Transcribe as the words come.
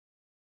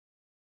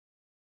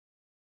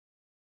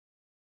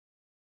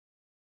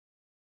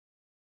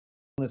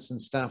and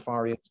Staph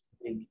aureus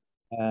big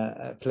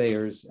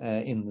players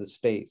in the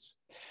space.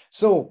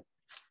 So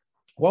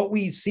what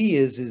we see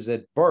is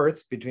at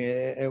birth,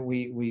 between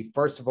we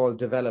first of all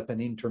develop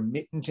an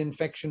intermittent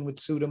infection with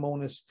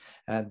Pseudomonas,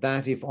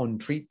 that if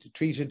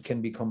untreated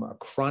can become a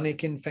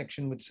chronic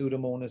infection with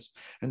Pseudomonas.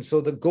 And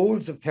so the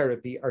goals of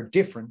therapy are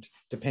different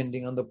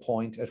depending on the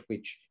point at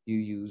which you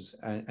use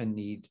and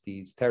need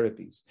these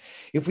therapies.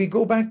 If we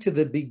go back to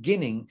the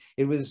beginning,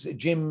 it was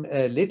Jim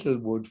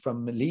Littlewood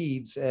from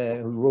Leeds,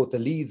 who wrote the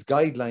Leeds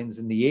guidelines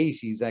in the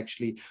 80s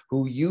actually,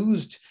 who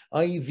used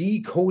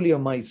IV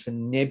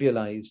coleomycin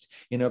nebulized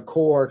in a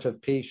cohort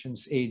of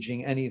patients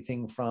aging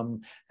anything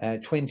from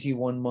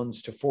 21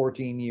 months to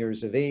 14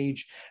 years of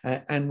age,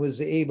 and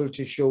was able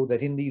to show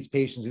that in these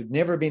patients who'd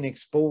never been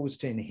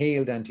exposed to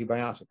inhaled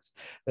antibiotics,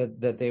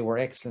 that they were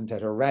excellent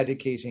at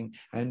eradicating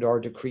and or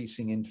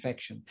decreasing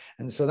infection.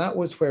 And so that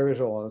was where it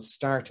all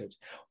started.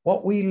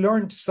 What we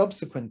learned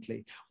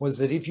subsequently was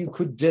that if you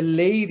could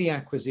delay the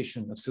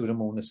acquisition of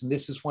Pseudomonas, and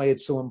this is why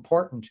it's so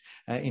important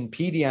in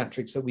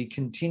pediatrics that we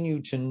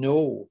continue to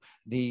know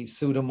the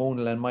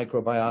pseudomonal and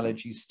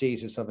microbiology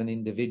status of an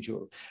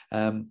individual.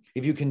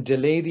 If you can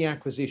delay the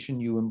acquisition,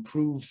 you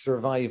improve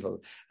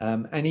survival.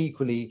 And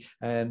equally,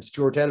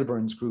 Stuart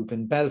Elburn's group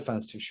in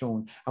Belfast have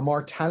shown a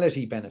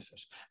mortality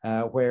benefit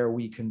where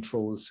we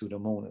control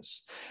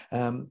Pseudomonas.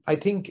 I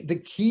think the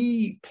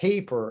key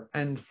paper,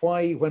 and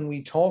why when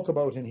we talk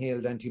about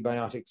inhaled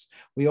antibiotics,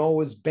 we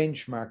always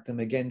benchmark them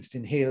against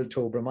inhaled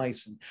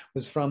tobramycin,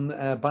 was from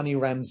Bonnie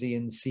Ramsey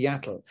in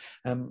Seattle.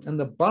 And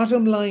the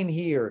bottom line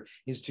here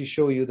is to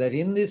show you that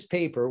in this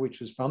paper, which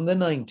was from the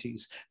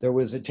 90s, there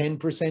was a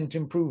 10%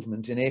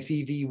 improvement in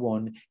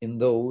FEV1 in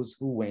those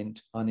who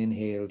went on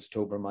inhaled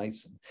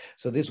tobramycin.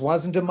 So this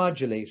wasn't a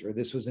modulator,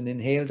 this was an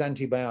inhaled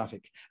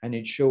antibiotic, and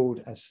it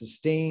showed a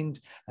sustained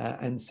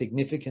and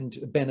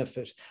significant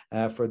benefit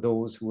for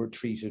those who were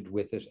treated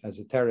with it as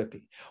a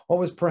therapy. What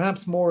was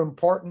perhaps more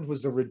important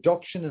was the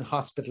reduction in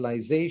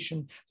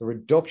hospitalization, the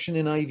reduction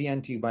in IV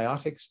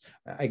antibiotics.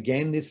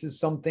 Again, this is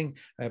something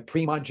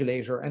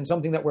pre-modulator, and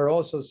something that we're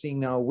also seeing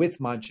now with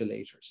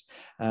modulators.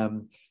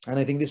 And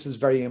I think this is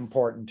very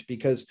important,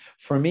 because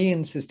for me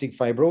in cystic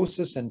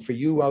fibrosis, and for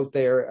you out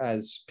there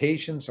as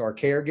patients or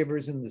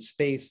caregivers in the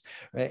space,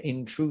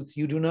 in truth,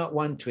 you do not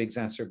want to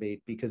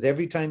exacerbate, because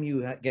every time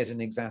you get an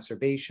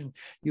exacerbation,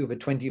 you have a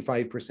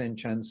 25%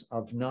 chance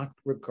of not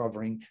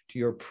recovering to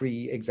your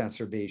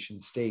pre-exacerbation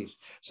state.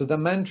 So the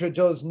mantra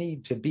does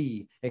need to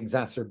be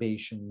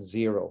exacerbation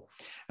zero.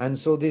 And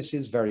so this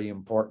is very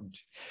important.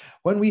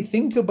 When we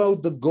think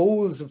about the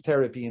goals of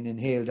therapy in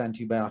inhaled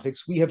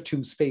antibiotics, we have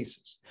two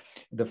spaces.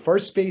 The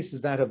first space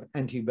is that of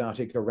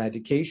antibiotic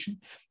eradication,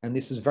 and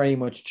this is very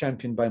much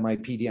championed by my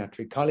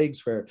pediatric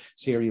colleagues, where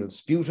serial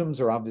sputums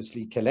are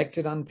obviously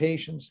collected on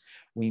patients.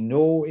 We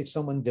know if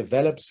someone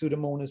develops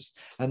Pseudomonas,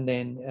 and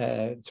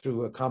then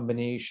through a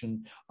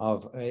combination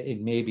of,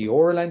 it may be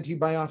oral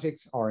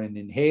antibiotics or an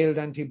inhaled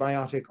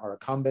antibiotic or a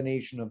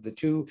combination of the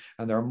two,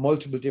 and there are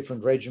multiple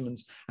different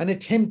regimens, an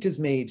attempt is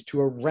made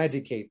to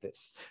eradicate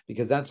this,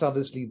 because that's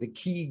obviously the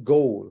key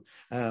goal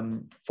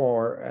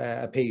for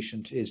a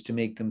patient, is to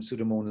make them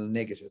pseudomonal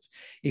negative.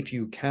 If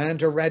you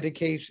can't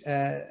eradicate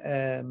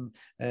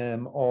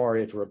or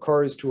it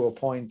recurs to a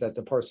point that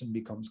the person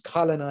becomes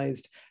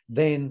colonized,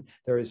 then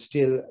there is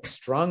still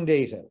strong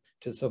data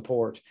to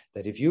support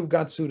that if you've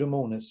got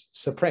Pseudomonas,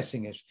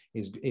 suppressing it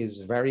is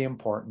very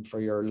important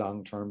for your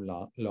long-term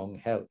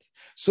lung health.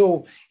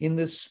 So in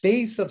the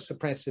space of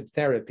suppressive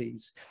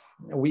therapies,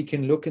 we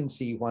can look and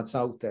see what's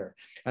out there.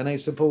 And I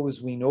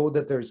suppose we know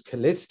that there's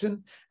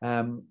colistin,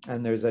 and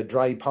there's a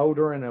dry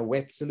powder and a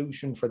wet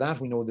solution for that.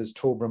 We know there's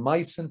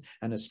tobramycin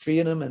and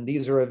aztreonam, and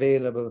these are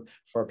available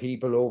for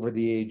people over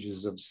the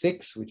ages of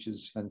 6, which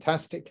is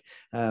fantastic.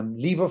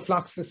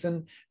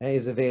 Levofloxacin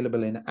is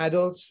available in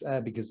adults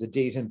because the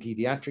data in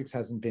pediatrics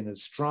hasn't been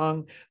as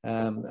strong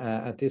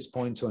at this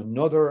point. So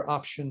another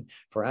option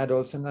for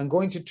adults. And I'm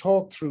going to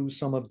talk through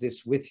some of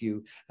this with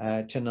you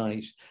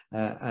tonight.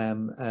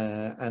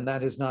 And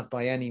that is not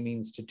by any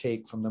means to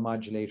take from the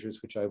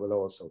modulators, which I will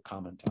also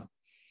comment on.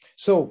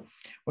 So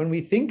when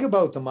we think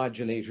about the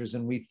modulators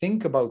and we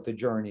think about the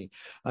journey,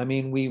 I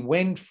mean, we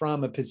went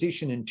from a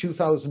position in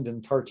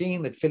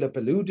 2013 that Philip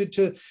alluded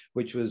to,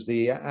 which was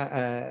the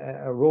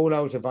a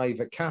rollout of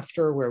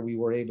ivacaftor, where we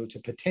were able to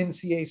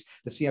potentiate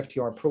the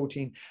CFTR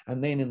protein.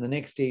 And then in the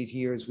next 8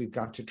 years, we've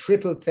got to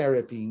triple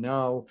therapy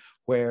now,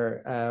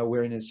 where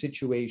we're in a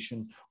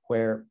situation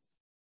where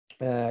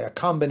a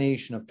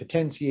combination of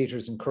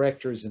potentiators and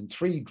correctors in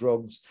 3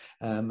 drugs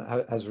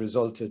has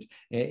resulted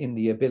in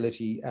the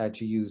ability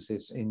to use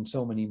this in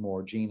so many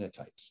more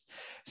genotypes.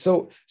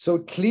 So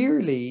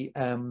clearly,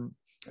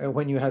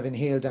 when you have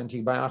inhaled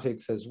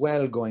antibiotics as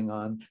well going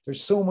on,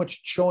 there's so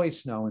much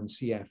choice now in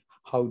CF.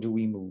 how do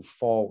we move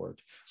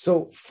forward?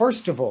 So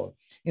first of all,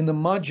 in the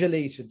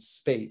modulated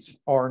space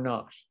or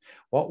not,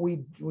 what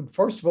we would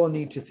first of all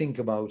need to think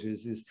about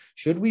is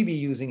should we be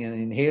using an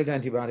inhaled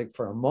antibiotic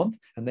for a month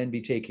and then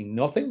be taking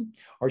nothing?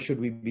 Or should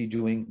we be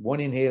doing one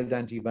inhaled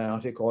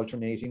antibiotic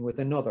alternating with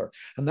another?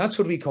 And that's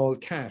what we call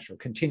CAT, or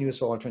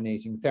continuous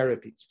alternating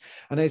therapies.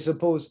 And I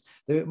suppose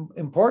the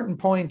important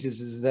point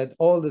is that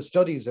all the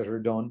studies that are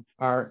done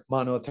are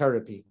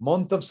monotherapy,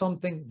 month of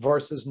something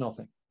versus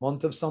nothing.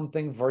 Month of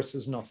something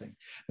versus nothing.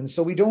 And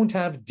so we don't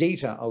have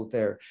data out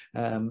there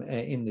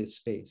in this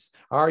space.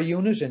 Our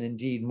unit, and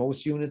indeed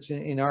most units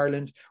in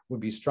Ireland,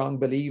 would be strong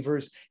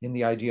believers in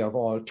the idea of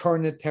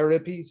alternate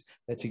therapies,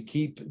 that to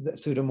keep the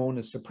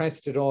Pseudomonas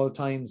suppressed at all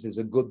times is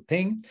a good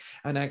thing.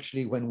 And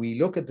actually, when we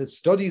look at the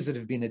studies that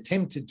have been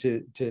attempted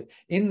to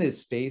in this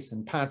space,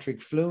 and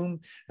Patrick Flume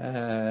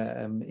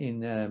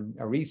in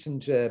a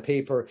recent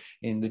paper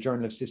in the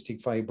Journal of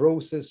Cystic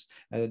Fibrosis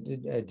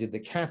did the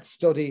CAT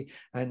study,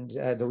 and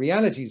the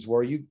realities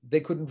were they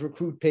couldn't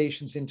recruit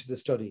patients into the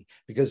study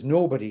because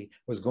nobody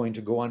was going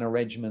to go on a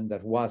regimen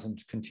that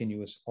wasn't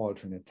continuous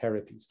alternate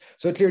therapies.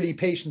 So clearly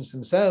patients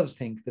themselves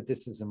think that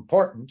this is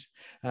important,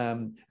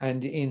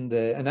 and in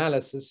the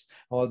analysis,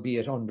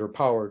 albeit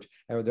underpowered,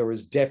 there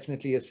was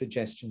definitely a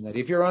suggestion that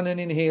if you're on an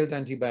inhaled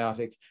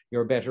antibiotic,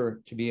 you're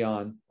better to be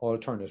on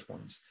alternate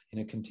ones in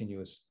a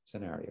continuous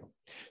scenario.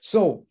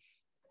 So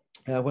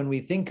when we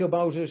think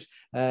about it,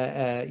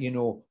 you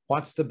know,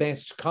 what's the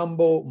best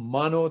combo?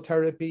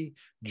 Monotherapy,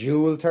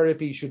 dual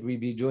therapy? Should we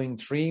be doing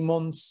 3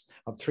 months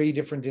of 3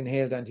 different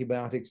inhaled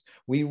antibiotics?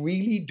 We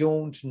really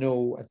don't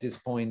know at this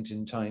point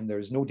in time. There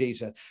is no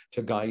data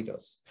to guide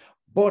us.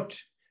 But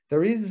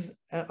there is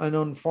an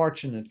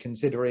unfortunate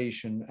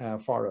consideration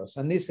for us.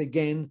 And this,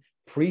 again,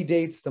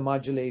 predates the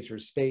modulator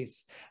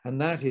space,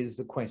 and that is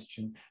the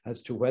question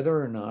as to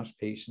whether or not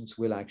patients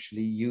will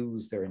actually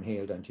use their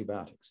inhaled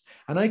antibiotics.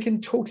 And I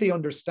can totally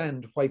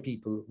understand why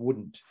people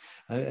wouldn't.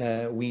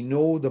 We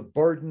know the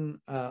burden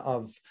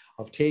of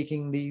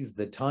taking these,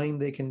 the time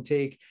they can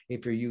take.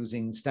 If you're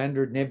using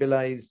standard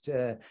nebulized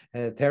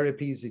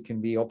therapies, it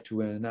can be up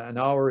to an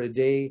hour a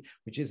day,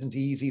 which isn't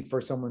easy for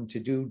someone to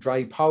do.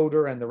 Dry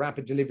powder and the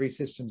rapid delivery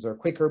systems are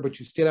quicker, but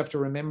you still have to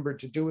remember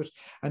to do it,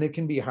 and it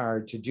can be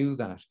hard to do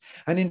that.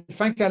 And in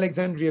fact,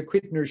 Alexandria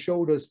Quittner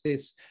showed us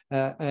this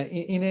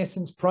in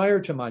essence prior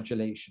to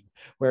modulation,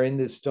 where in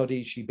this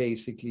study, she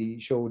basically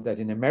showed that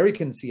in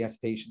American CF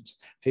patients,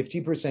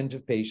 50%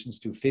 of patients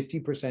do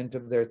 50%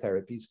 of their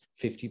therapies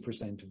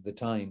 50% of the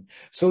time.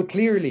 So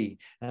clearly,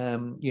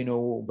 you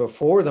know,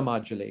 before the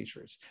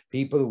modulators,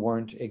 people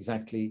weren't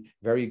exactly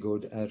very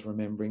good at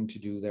remembering to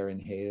do their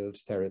inhaled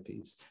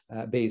therapies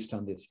based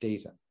on this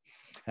data.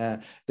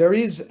 There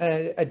is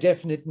a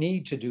definite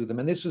need to do them.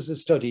 And this was a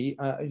study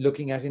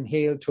looking at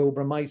inhaled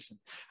tobramycin.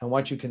 And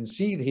what you can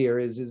see here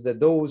is that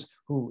those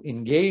who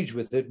engage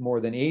with it more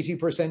than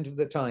 80% of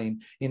the time,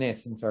 in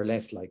essence, are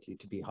less likely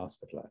to be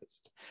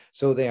hospitalized.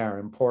 So they are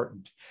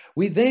important.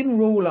 We then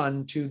roll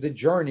on to the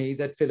journey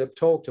that Philip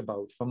talked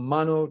about, from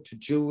mono to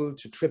dual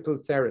to triple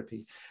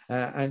therapy,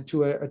 and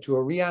to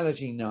a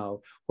reality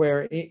now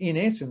where, in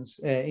essence,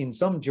 in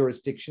some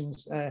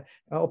jurisdictions,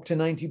 up to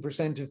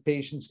 90% of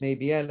patients may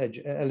be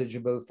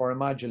eligible for a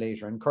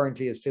modulator. And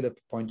currently, as Philip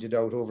pointed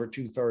out, over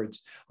 2/3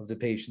 of the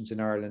patients in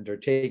Ireland are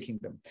taking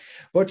them.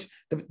 But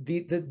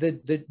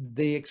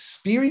the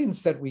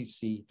experience that we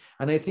see,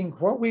 and I think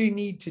what we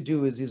need to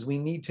do is we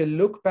need to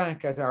look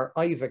back at our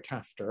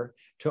ivacaftor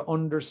to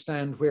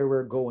understand where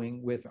we're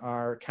going with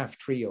our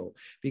Kaftrio,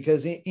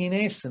 because in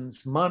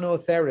essence,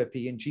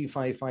 monotherapy in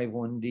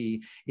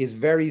G551D is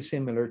very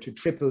similar to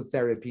triple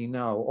therapy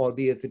now,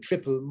 albeit the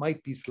triple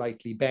might be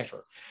slightly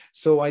better.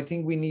 So I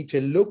think we need to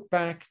look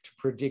back to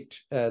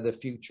predict the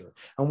future.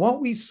 And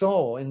what we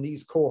saw in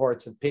these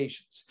cohorts of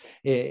patients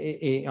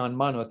on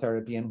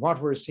monotherapy, and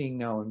what we're seeing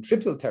now in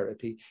triple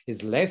therapy,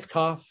 is less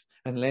cough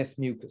and less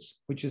mucus,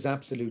 which is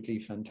absolutely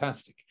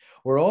fantastic.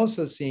 We're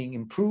also seeing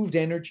improved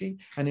energy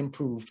and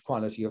improved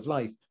quality of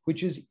life,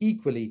 which is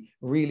equally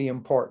really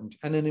important,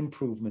 and an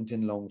improvement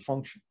in lung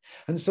function.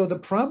 And so the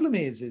problem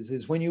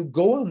is when you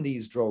go on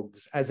these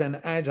drugs as an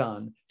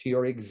add-on to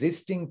your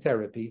existing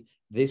therapy,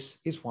 this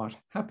is what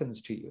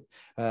happens to you,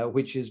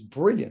 which is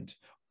brilliant.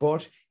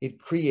 But it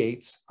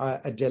creates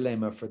a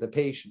dilemma for the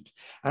patient.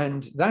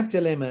 And that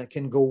dilemma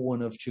can go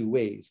one of 2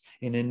 ways.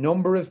 In a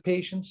number of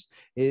patients,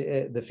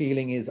 the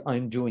feeling is,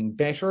 I'm doing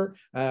better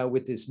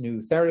with this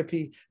new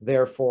therapy,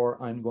 therefore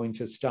I'm going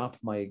to stop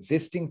my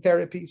existing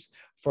therapies.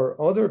 For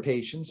other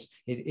patients,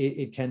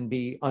 it can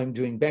be, I'm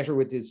doing better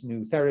with this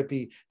new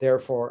therapy,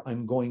 therefore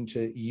I'm going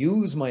to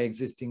use my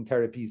existing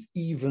therapies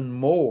even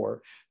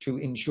more to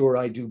ensure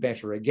I do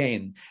better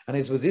again. And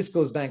I suppose this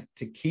goes back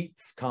to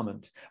Keith's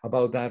comment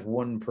about that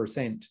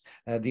 1%,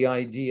 the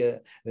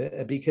idea,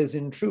 because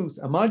in truth,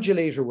 a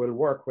modulator will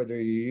work whether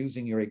you're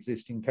using your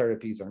existing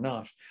therapies or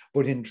not.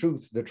 But in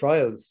truth, the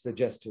trials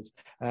suggested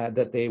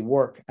that they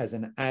work as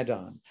an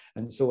add-on.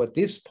 And so at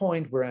this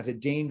point, we're at a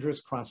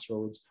dangerous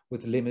crossroads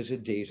with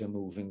limited data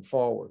moving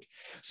forward.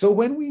 So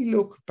when we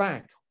look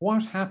back,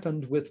 what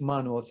happened with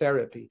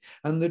monotherapy.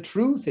 And the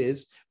truth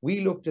is,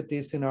 we looked at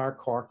this in our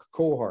Cork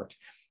cohort.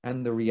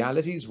 And the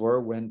realities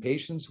were, when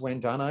patients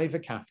went on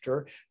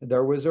ivacaftor,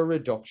 there was a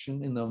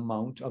reduction in the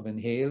amount of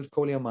inhaled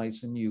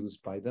coleomycin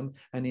used by them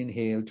and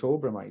inhaled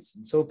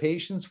tobramycin. So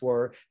patients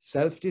were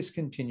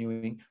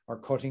self-discontinuing or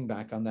cutting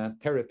back on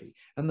that therapy.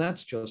 And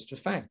that's just a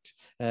fact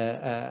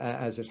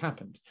as it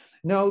happened.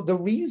 Now, the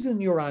reason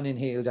you're on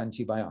inhaled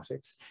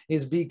antibiotics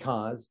is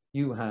because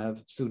you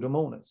have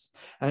Pseudomonas.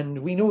 And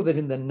we know that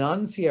in the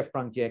non-CF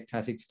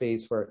bronchiectatic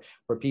space where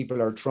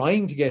people are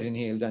trying to get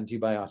inhaled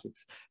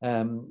antibiotics,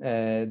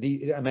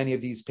 many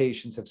of these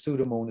patients have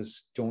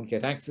Pseudomonas, don't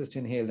get access to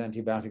inhaled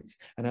antibiotics,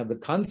 and have the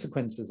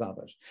consequences of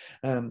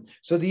it.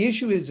 So the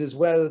issue is as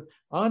well,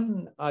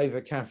 on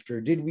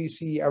ivacaftor, did we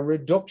see a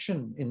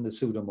reduction in the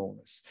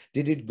Pseudomonas?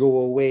 Did it go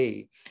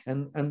away?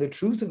 And the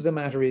truth of the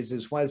matter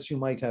is whilst you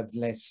might have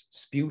less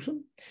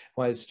sputum,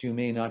 whilst you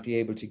may not be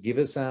able to give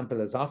a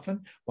sample as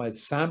often,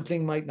 whilst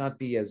sampling might not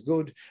be as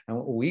good,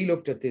 and we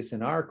looked at this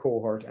in our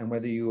cohort, and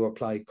whether you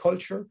apply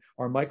culture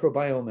or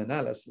microbiome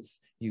analysis,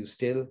 you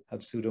still have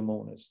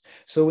Pseudomonas.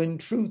 So in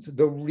truth,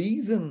 the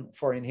reason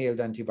for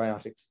inhaled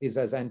antibiotics is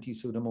as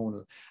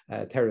anti-Pseudomonal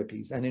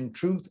therapies. And in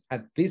truth,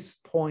 at this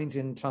point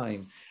in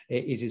time,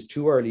 it is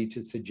too early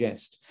to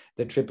suggest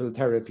that triple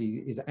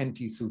therapy is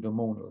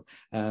anti-Pseudomonal.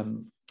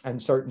 And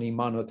certainly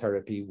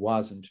monotherapy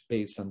wasn't,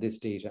 based on this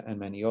data and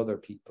many other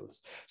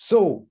people's.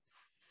 So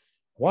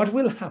what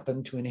will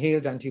happen to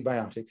inhaled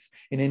antibiotics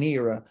in an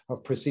era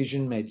of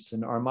precision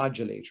medicine or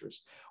modulators?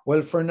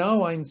 Well, for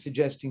now, I'm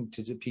suggesting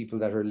to the people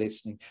that are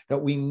listening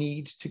that we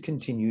need to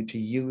continue to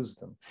use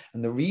them.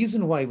 And the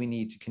reason why we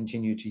need to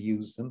continue to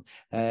use them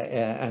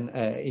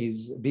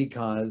is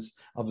because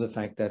of the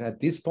fact that at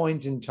this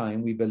point in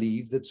time, we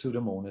believe that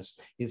Pseudomonas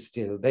is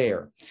still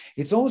there.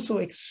 It's also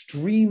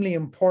extremely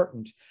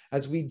important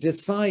as we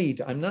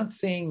decide, I'm not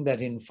saying that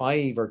in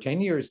 5 or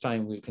 10 years'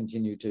 time we'll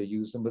continue to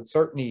use them, but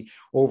certainly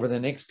over the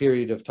next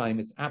period of time,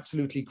 it's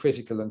absolutely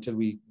critical until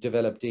we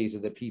develop data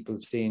that people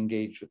stay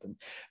engaged with them,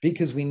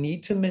 because we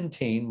need to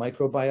maintain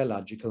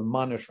microbiological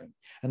monitoring.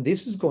 And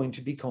this is going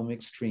to become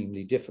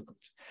extremely difficult.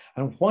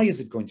 And why is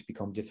it going to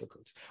become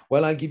difficult?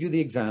 Well, I'll give you the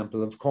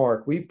example of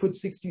Cork. We've put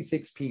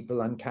 66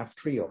 people on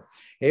Kaftrio.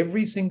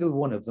 Every single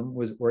one of them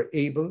were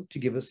able to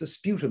give us a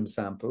sputum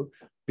sample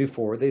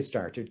before they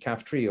started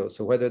Kaftrio.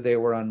 So whether they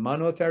were on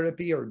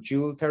monotherapy or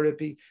dual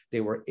therapy,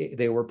 they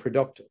were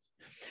productive.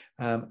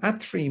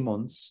 At 3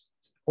 months,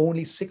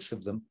 only 6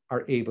 of them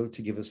are able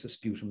to give us a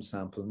sputum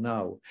sample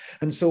now.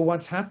 And so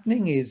what's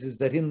happening is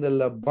that in the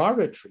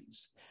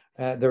laboratories,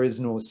 there is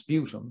no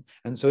sputum.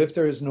 And so if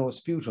there is no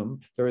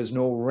sputum, there is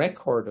no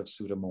record of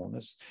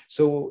Pseudomonas.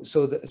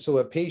 So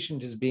a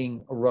patient is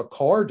being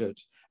recorded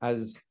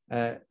as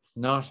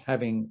not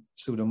having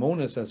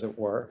Pseudomonas, as it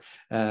were,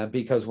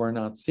 because we're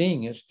not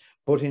seeing it.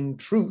 But in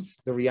truth,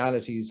 the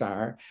realities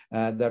are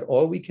that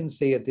all we can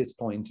say at this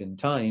point in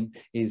time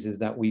is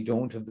that we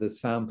don't have the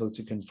sample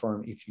to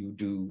confirm if you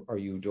do or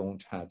you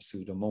don't have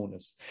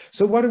Pseudomonas.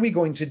 So what are we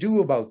going to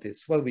do about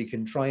this? Well, we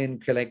can try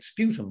and collect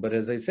sputum, but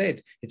as I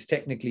said, it's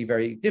technically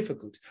very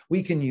difficult.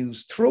 We can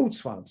use throat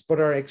swabs,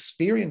 but our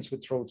experience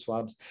with throat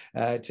swabs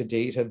to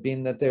date have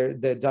been that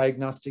the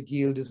diagnostic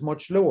yield is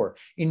much lower.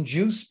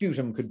 Induced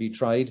sputum could be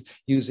tried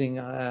using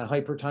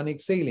hypertonic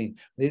saline.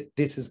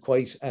 This is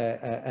quite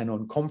an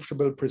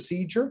uncomfortable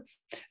procedure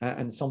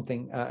and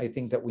something I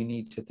think that we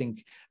need to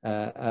think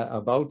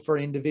about for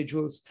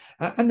individuals.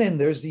 And then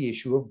there's the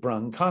issue of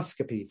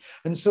bronchoscopy.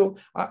 And so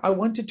I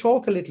want to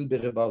talk a little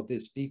bit about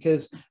this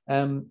because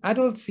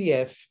adult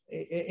CF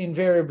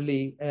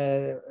invariably,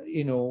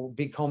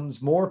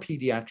 becomes more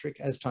pediatric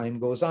as time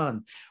goes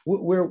on.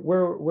 We're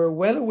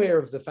well aware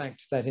of the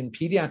fact that in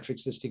pediatric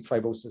cystic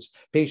fibrosis,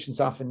 patients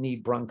often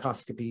need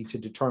bronchoscopy to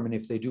determine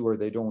if they do or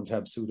they don't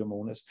have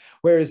Pseudomonas.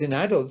 Whereas in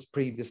adults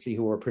previously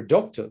who were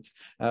productive,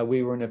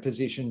 we were in a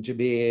position to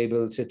be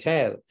able to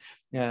tell.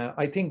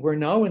 I think we're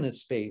now in a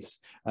space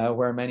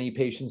where many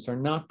patients are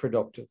not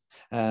productive,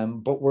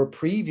 but were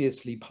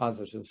previously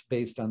positive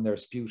based on their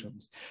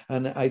sputums.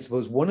 And I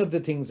suppose one of the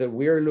things that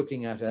we're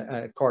looking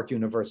at Cork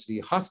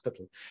University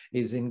Hospital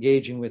is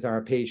engaging with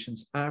our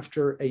patients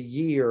after a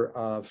year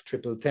of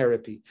triple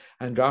therapy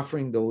and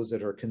offering those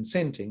that are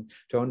consenting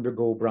to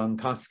undergo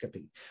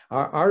bronchoscopy.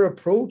 Our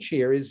approach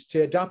here is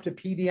to adopt a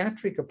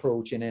pediatric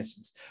approach in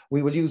essence.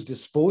 We will use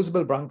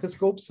disposable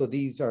bronchoscopes. So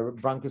these are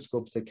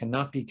bronchoscopes that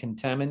cannot be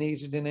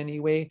contaminated in any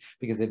way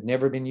because they've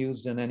never been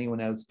used on anyone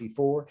else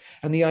before.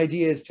 And the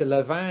idea is to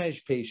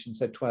lavage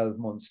patients at 12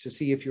 months to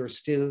see if you're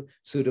still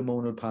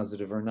Pseudomonal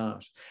positive or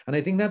not. And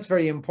I think that's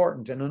very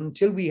important. And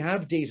until we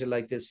have data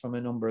like this from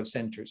a number of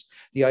centers,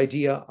 the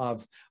idea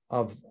of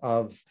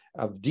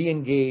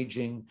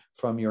de-engaging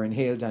from your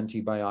inhaled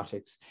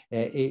antibiotics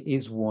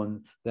is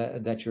one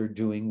that you're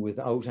doing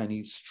without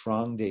any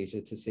strong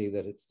data to say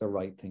that it's the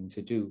right thing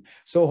to do.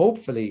 So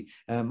hopefully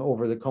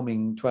over the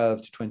coming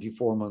 12 to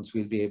 24 months,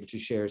 we'll be able to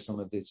share some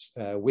of this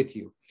with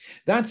you.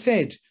 That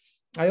said,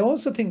 I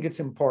also think it's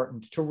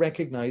important to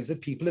recognize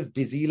that people have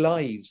busy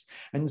lives.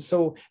 And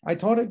so I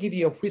thought I'd give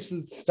you a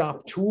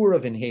whistle-stop tour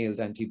of inhaled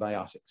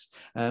antibiotics.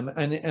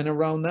 And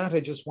around that,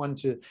 I just want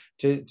to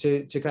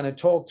kind of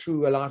talk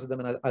through a lot of them,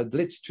 and I'll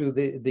blitz through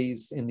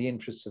these in the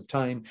interest of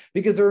time,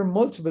 because there are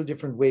multiple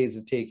different ways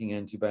of taking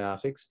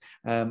antibiotics.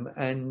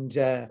 And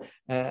there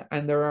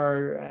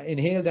are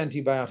inhaled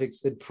antibiotics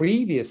that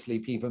previously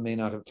people may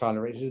not have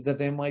tolerated that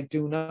they might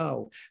do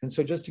now. And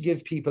so just to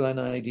give people an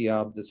idea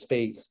of the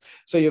space.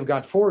 So you've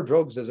got 4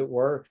 drugs, as it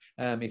were,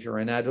 if you're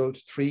an adult,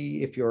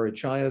 3 if you're a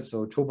child,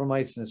 so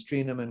tobramycin,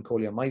 aztreonam, and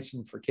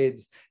coleomycin for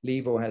kids.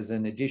 Levo has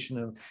an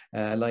additional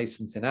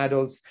license in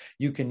adults.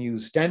 You can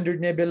use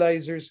standard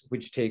nebulizers,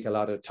 which take a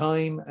lot of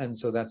time, and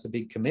so that's a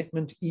big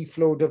commitment.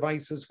 E-flow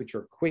devices, which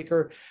are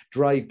quicker.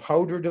 Dry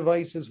powder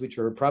devices, which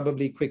are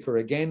probably quicker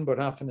again, but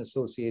often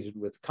associated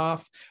with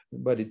cough,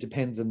 but it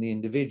depends on the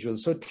individual.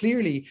 So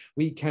clearly,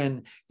 we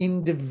can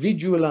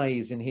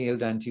individualize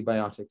inhaled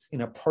antibiotics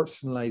in a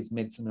personalized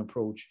medicine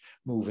approach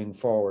moving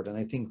forward. And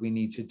I think we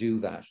need to do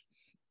that.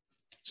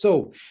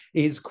 So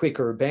is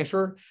quicker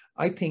better?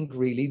 I think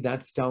really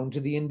that's down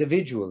to the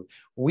individual.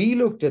 We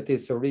looked at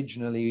this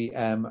originally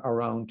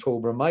around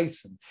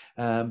tobramycin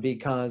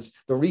because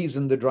the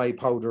reason the dry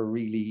powder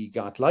really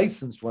got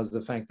licensed was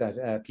the fact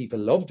that people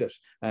loved it.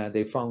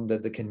 They found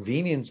that the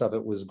convenience of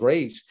it was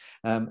great.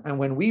 And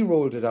when we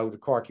rolled it out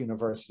at Cork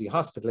University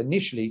Hospital,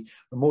 initially,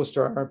 most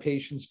of our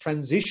patients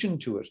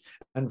transitioned to it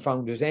and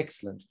found it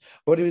excellent.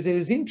 But it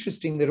was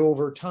interesting that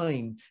over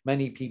time,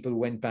 many people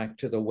went back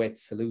to the wet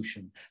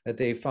solution, that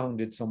they found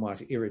it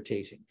somewhat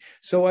irritating.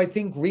 So I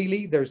think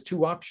really there's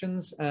 2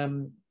 options.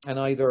 And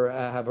either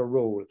have a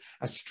role.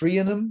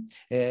 Aztreonam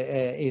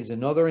is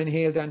another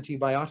inhaled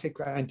antibiotic,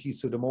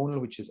 anti-pseudomonal,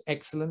 which is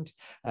excellent.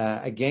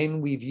 Again,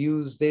 we've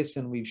used this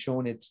and we've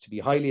shown it to be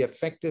highly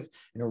effective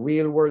in a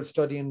real-world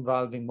study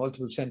involving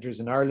multiple centres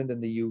in Ireland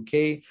and the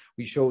UK.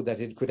 We showed that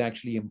it could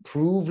actually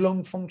improve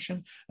lung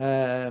function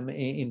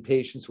in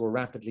patients who are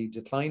rapidly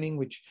declining,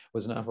 which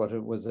was not what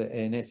it was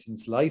in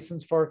essence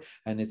licensed for,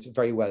 and it's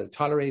very well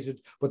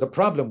tolerated. But the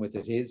problem with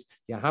it is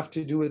you have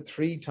to do it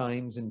 3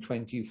 times in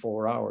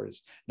 24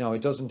 hours. Now,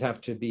 it doesn't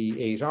have to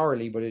be 8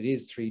 hourly, but it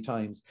is 3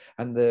 times.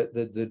 And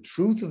the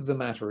truth of the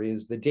matter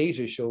is the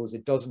data shows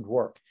it doesn't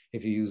work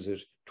if you use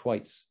it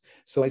twice.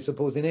 So I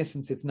suppose in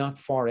essence, it's not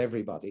for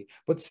everybody,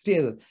 but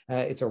still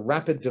it's a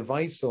rapid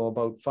device. So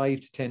about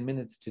 5 to 10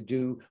 minutes to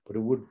do, but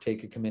it would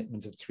take a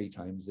commitment of 3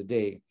 times a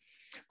day.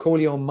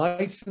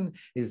 Coleomycin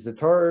is the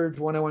third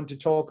one I want to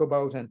talk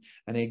about, and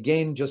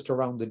again, just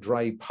around the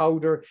dry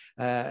powder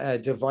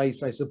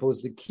device. I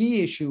suppose the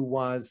key issue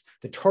was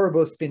the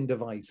turbo spin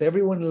device.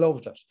 Everyone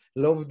loved it,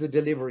 loved the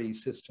delivery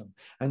system,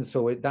 and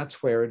so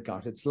that's where it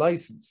got its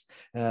license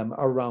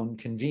around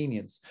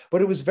convenience.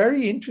 But it was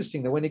very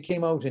interesting that when it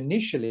came out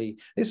initially,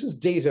 this was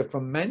data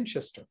from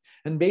Manchester,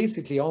 and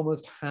basically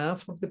almost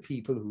half of the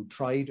people who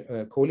tried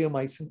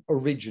coleomycin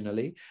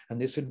originally, and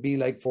this would be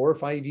like 4 or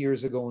 5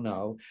 years ago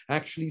now,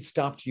 actually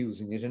stopped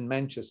using it in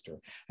Manchester.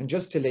 And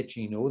just to let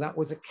you know, that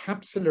was a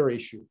capsular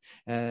issue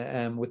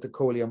with the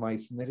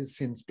coleomycin that has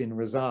since been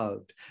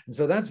resolved. And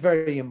so that's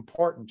very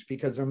important,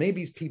 because there may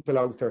be people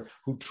out there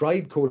who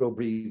tried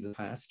Colobreathe in the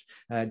past,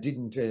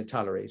 didn't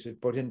tolerate it,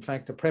 but in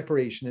fact the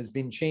preparation has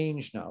been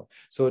changed now.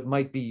 So it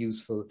might be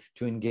useful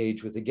to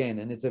engage with again,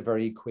 and it's a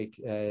very quick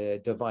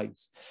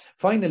device.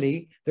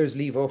 Finally, there's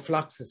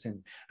levofloxacin.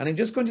 And I'm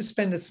just going to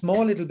spend a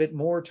small little bit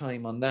more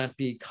time on that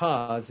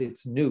because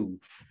it's new.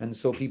 And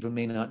so people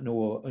may not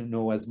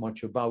know as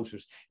much about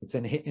it. It's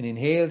an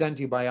inhaled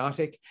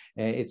antibiotic.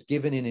 It's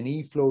given in an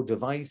e-flow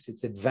device.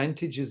 Its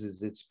advantages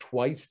is it's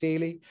twice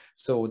daily.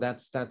 So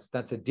that's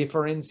a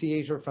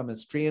differentiator from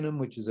aztreonam,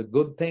 which is a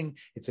good thing.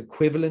 It's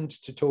equivalent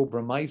to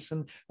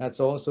tobramycin. That's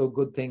also a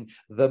good thing.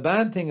 The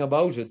bad thing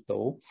about it,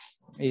 though,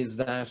 is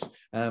that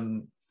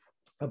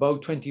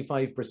about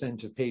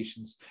 25% of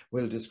patients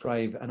will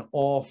describe an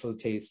awful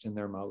taste in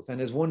their mouth.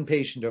 And as one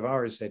patient of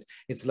ours said,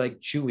 it's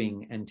like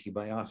chewing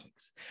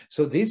antibiotics.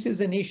 So this is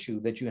an issue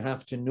that you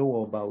have to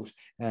know about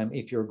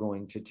if you're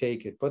going to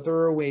take it. But there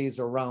are ways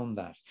around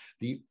that.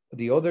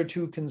 The other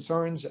 2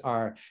 concerns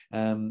are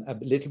a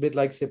little bit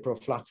like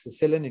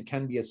ciprofloxacillin. It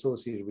can be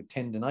associated with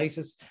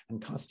tendinitis and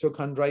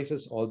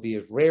costochondritis,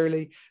 albeit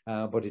rarely,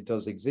 but it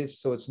does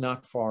exist. So it's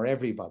not for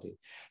everybody.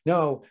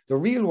 Now, the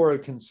real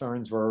world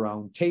concerns were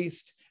around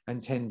taste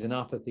and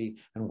tendinopathy,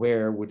 and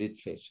where would it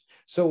fit?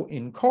 So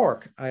in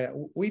Cork,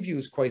 we've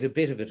used quite a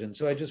bit of it, and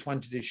so I just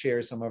wanted to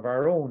share some of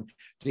our own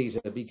data,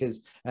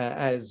 because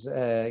as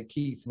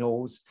Keith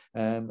knows,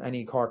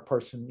 any Cork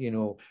person,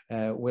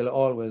 will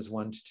always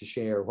want to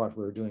share what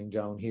we're doing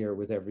down here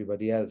with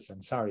everybody else.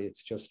 I'm sorry,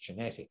 it's just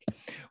genetic.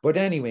 But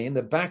anyway, in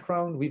the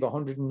background, we've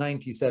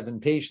 197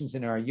 patients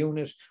in our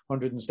unit,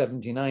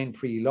 179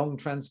 pre-lung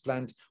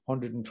transplant,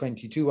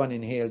 122 on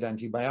inhaled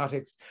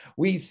antibiotics.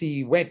 We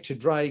see wet to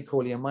dry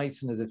coleomycin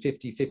is a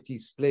 50-50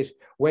 split.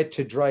 Wet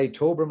to dry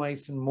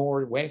tobramycin,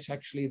 more wet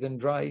actually than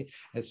dry,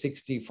 a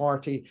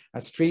 60-40.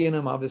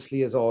 Aztreonam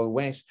obviously is all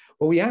wet,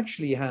 but we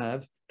actually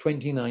have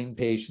 29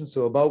 patients,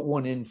 so about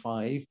 1 in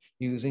 5,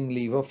 using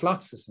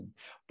levofloxacin.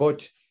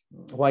 But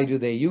why do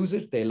they use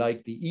it? They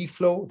like the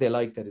e-flow, they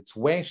like that it's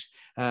wet,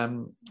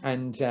 and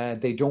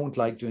they don't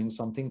like doing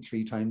something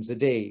 3 times a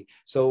day.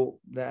 So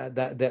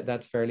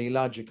that's fairly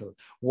logical.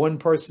 One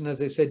person,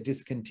 as I said,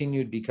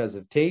 discontinued because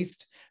of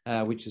taste,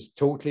 which is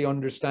totally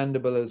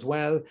understandable as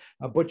well,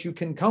 but you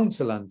can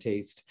counsel on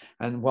taste.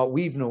 And what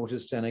we've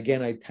noticed, and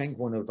again, I thank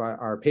one of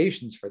our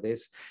patients for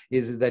this,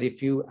 is that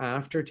if you,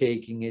 after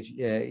taking it,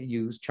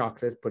 use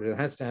chocolate, but it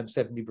has to have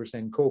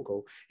 70%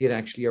 cocoa, it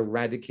actually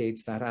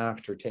eradicates that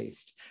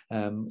aftertaste.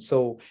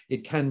 So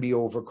it can be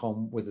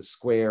overcome with a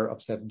square of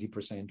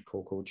 70%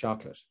 cocoa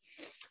chocolate.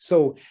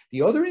 So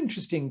the other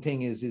interesting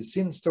thing is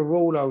since the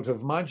rollout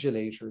of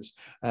modulators,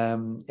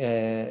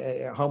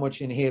 how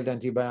much inhaled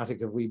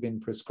antibiotic have we been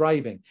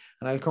prescribing?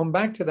 And I'll come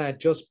back to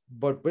that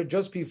but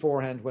just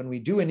beforehand, when we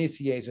do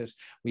initiate it,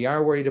 we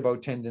are worried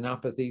about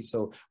tendinopathy.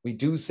 So we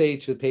do say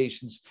to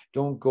patients,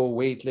 don't go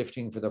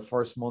weightlifting for the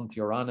first month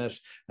you're on it,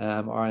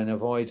 and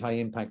avoid high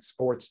impact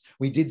sports.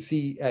 We did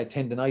see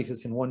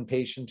tendinitis in one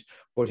patient,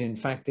 but in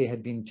fact, they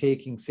had been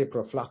taking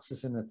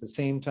ciprofloxacin at the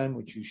same time,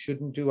 which you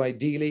shouldn't do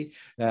ideally.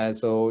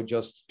 So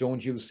just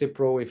don't use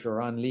Cipro if you're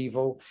on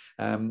Levo.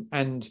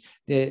 And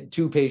the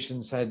 2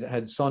 patients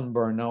had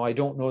sunburn. Now, I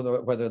don't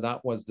know whether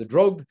that was the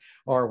drug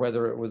or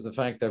whether it was the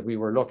fact that we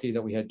were lucky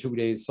that we had 2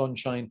 days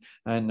sunshine,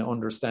 and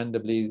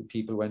understandably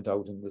people went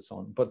out in the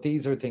sun. But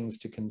these are things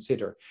to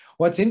consider.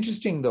 What's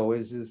interesting though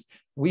is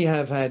we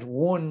have had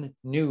 1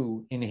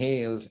 new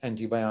inhaled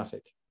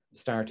antibiotic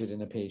started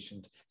in a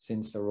patient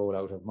since the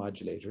rollout of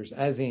modulators,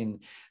 as in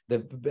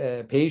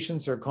the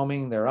patients are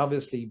coming, they're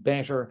obviously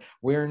better.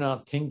 We're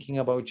not thinking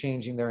about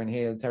changing their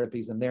inhaled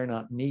therapies, and they're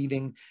not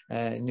needing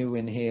new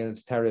inhaled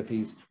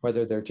therapies.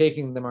 Whether they're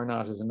taking them or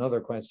not is another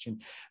question.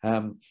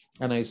 And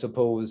I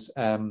suppose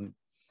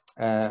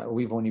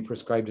we've only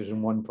prescribed it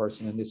in 1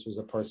 person, and this was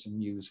a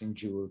person using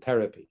dual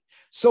therapy.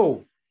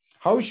 So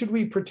how should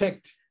we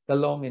protect the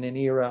lung in an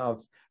era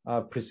of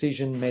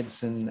precision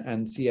medicine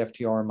and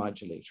CFTR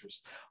modulators?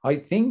 I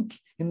think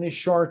in the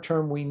short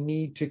term, we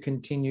need to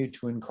continue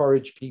to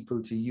encourage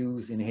people to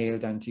use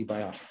inhaled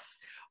antibiotics.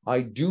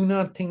 I do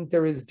not think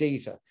there is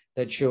data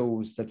that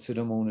shows that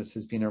Pseudomonas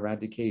has been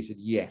eradicated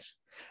yet.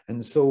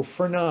 And so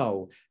for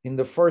now, in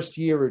the first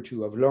year or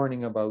 2 of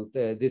learning about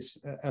this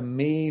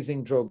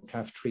amazing drug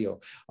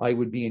Kaftrio, I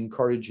would be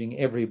encouraging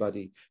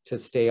everybody to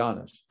stay on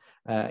it.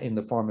 In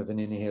the form of an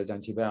inhaled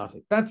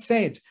antibiotic. That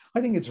said,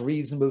 I think it's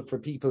reasonable for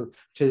people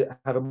to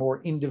have a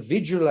more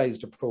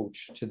individualized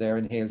approach to their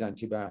inhaled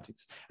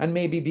antibiotics, and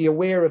maybe be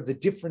aware of the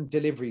different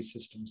delivery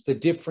systems, the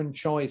different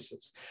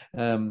choices,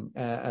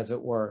 as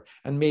it were,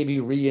 and maybe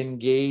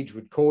re-engage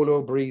with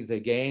Colobreathe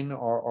again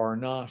or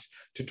not,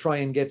 to try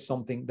and get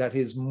something that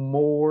is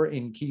more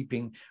in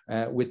keeping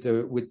with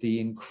the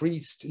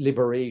increased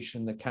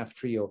liberation that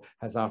Kaftrio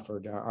has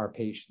offered our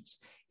patients.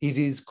 It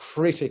is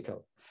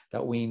critical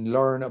that we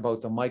learn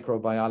about the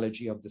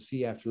microbiology of the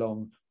CF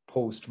lung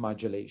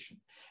post-modulation.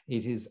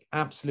 It is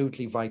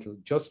absolutely vital.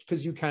 Just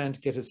because you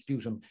can't get a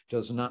sputum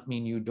does not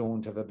mean you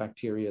don't have a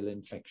bacterial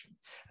infection.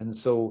 And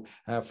so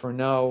for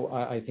now,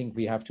 I think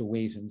we have to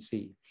wait and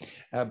see.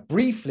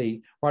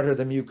 Briefly, what are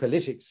the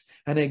mucolytics?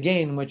 And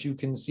again, what you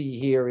can see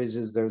here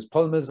is there's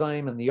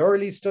pulmozyme, and the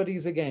early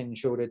studies again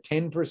showed a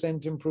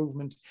 10%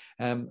 improvement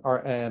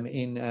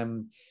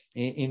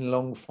in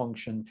lung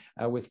function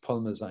with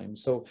pulmozyme.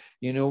 So,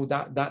 you know,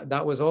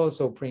 that was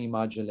also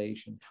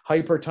pre-modulation.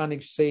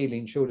 Hypertonic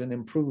saline showed an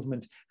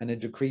improvement and a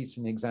decrease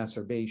in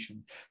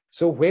exacerbation.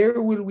 So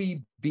where will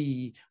we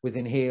be with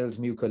inhaled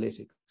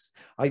mucolytics?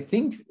 I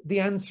think the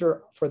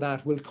answer for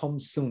that will come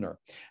sooner.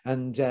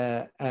 And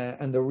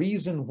the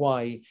reason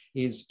why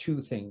is 2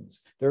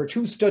 things. There are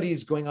 2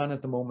 studies going on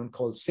at the moment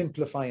called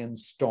Simplify and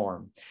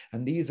Storm.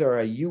 And these are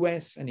a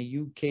US and a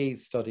UK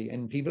study,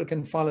 and people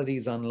can follow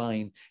these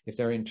online if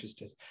they're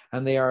interested.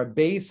 And they are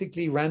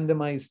basically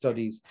randomized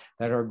studies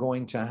that are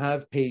going to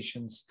have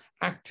patients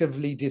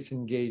actively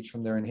disengage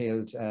from their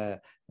inhaled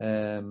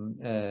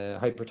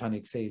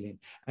hypertonic saline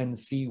and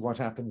see what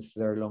happens to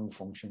their lung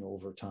function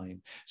over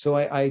time. So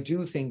I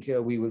do think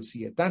we will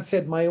see it. That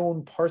said, my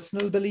own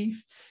personal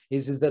belief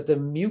is that the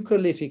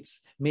mucolytics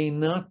may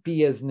not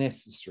be as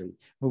necessary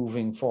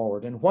moving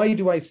forward. And why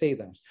do I say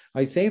that?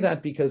 I say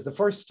that because the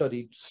first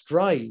study,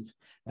 Strive,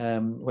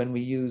 when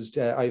we used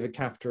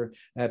ivacaftor,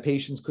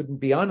 patients couldn't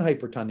be on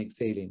hypertonic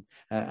saline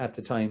at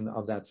the time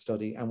of that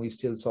study, and we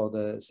still saw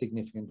the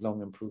significant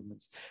lung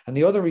improvements. And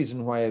the other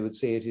reason why I would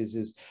say it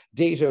is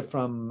data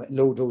from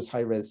low-dose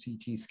high-res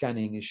CT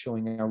scanning is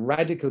showing a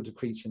radical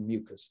decrease in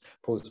mucus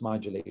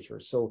post-modulator.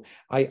 So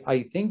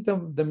I think the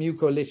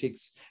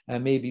mucolytics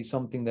may be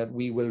something that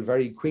we will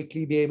very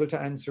quickly be able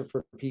to answer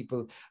for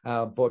people,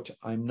 but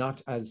I'm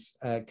not as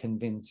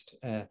convinced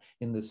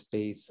in the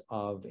space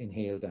of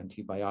inhaled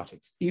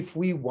antibiotics, if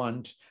we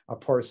want a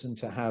person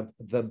to have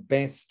the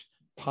best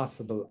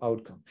possible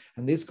outcome.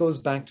 And this goes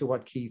back to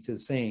what Keith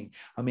is saying.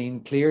 I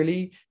mean,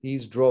 clearly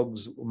these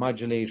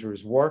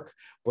modulators work,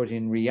 but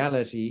in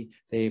reality,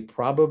 they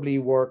probably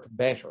work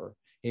better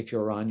if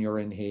you're on your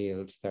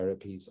inhaled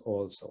therapies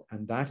also.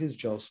 And that is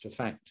just a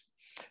fact.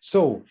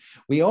 So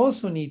we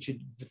also need to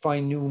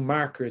find new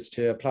markers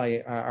to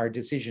apply our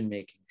decision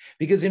making,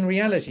 because in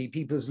reality,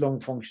 people's lung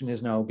function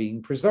is now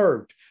being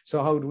preserved.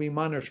 So how do we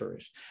monitor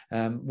it?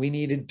 We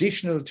need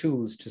additional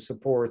tools to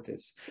support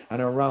this.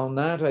 And around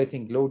that, I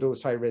think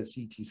low-dose high-res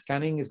CT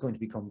scanning is going to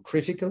become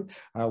critical.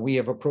 We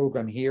have a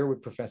program here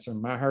with Professor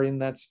Maher in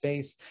that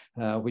space,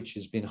 which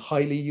has been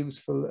highly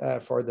useful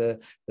for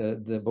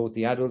both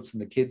the adults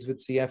and the kids with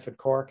CF at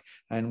Cork.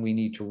 And we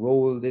need to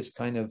roll this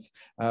kind of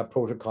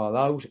protocol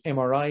out.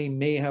 MRI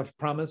may have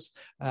promise,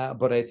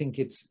 but I think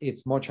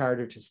it's much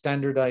harder to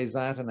standardize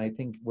that. And I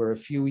think we're a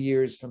few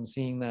years from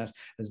seeing that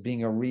as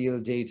being a real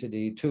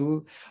day-to-day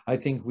tool. I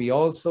think we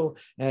also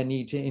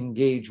need to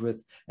engage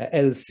with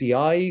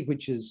LCI,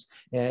 which is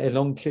a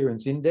lung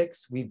clearance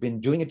index. We've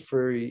been doing it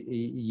for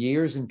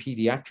years in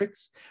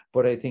pediatrics,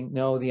 but I think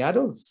now the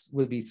adults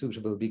will be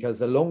suitable because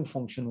the lung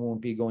function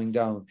won't be going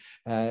down.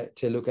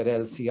 To look at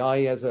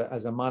LCI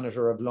as a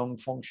monitor of lung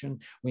function,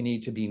 we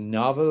need to be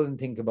novel and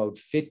think about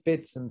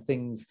Fitbits and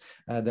things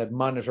that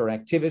monitor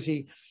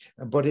activity.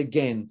 But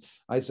again,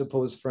 I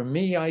suppose for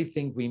me, I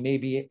think we may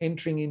be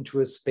entering into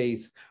a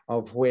space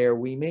of where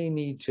we may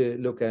need to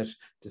look at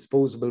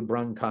disposable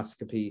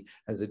bronchoscopy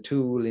as a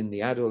tool in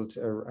the adult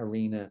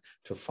arena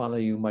to follow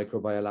you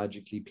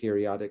microbiologically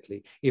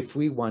periodically if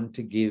we want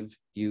to give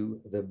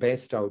you the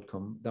best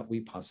outcome that we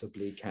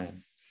possibly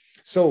can.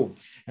 So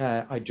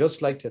I'd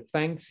just like to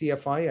thank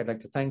CFI. I'd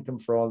like to thank them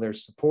for all their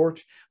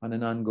support on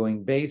an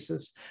ongoing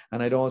basis.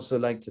 And I'd also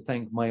like to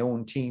thank my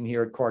own team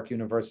here at Cork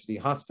University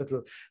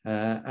Hospital.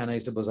 And I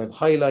suppose I've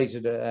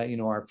highlighted,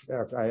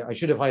 I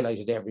should have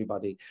highlighted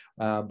everybody.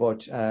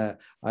 But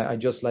I'd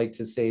just like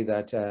to say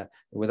that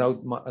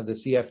without the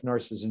CF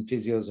nurses and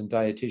physios and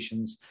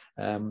dietitians,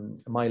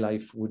 my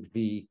life would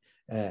be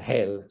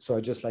hell. So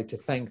I'd just like to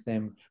thank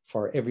them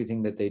for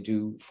everything that they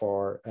do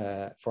for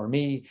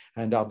me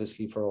and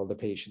obviously for all the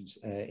patients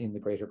in the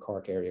Greater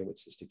Cork area with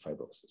cystic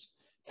fibrosis.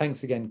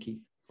 Thanks again, Keith.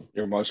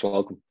 You're most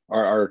welcome.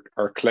 Are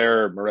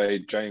Claire,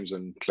 Mairead, James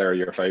and Claire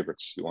your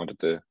favourites? You wanted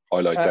to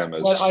highlight them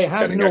as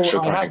getting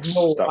extra thanks?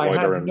 I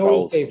have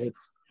no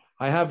favourites.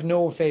 I have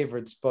no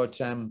favourites, but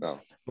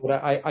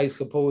but I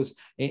suppose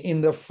in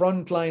the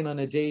front line on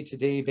a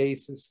day-to-day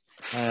basis,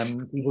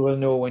 people will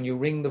know when you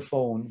ring the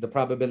phone, the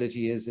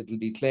probability is it'll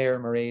be Claire,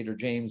 Mairead or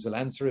James will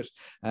answer it.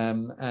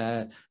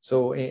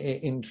 So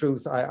in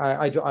truth,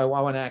 I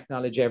want to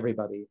acknowledge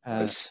everybody.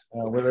 Nice.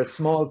 We're a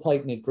small,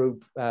 tight-knit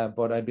group,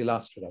 but I'd be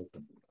lost without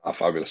them. Oh,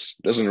 fabulous.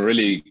 Listen,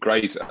 really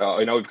great.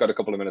 I know we've got a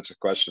couple of minutes of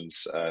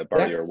questions,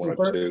 Barry, or one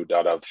or two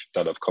that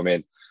have come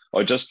in.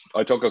 I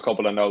took a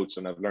couple of notes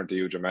and I've learned a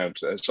huge amount.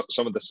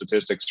 Some of the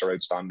statistics are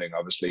outstanding,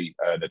 obviously,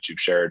 that you've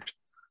shared.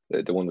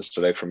 The one that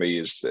stood out for me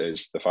is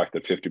the fact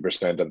that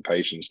 50% of the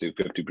patients do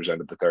 50%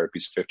 of the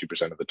therapies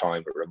 50% of the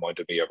time. It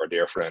reminded me of our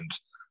dear friend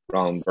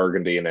Ron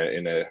Burgundy in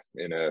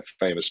a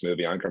famous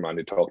movie, Anchorman,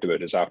 who talked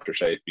about his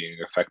aftershave being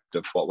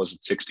effective, what was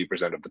it,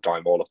 60% of the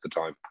time, all of the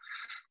time.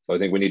 So I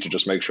think we need to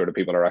just make sure that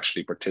people are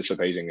actually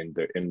participating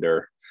in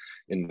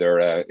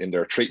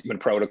their treatment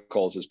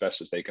protocols as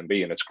best as they can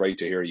be. And it's great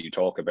to hear you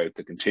talk about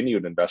the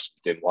continued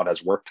investment in what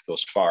has worked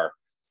thus far,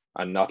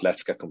 and not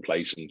let's get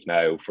complacent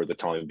now for the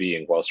time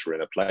being whilst we're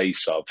in a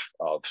place of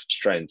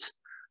strength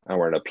and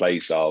we're in a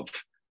place of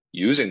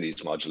using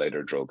these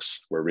modulator drugs.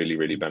 We're really,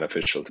 really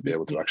beneficial to be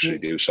able to actually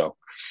do so.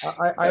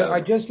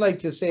 I just like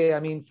to say, I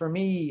mean, for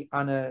me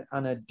on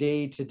a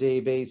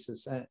day-to-day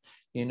basis,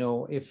 you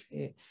know,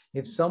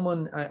 if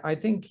someone, I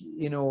think,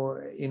 you know,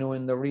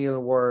 in the real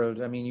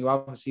world, I mean, you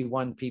obviously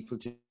want people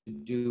to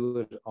do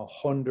it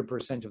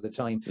 100% of the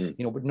time, you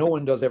know, but no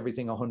one does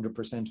everything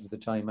 100% of the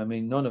time. I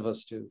mean, none of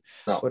us do.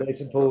 No. But I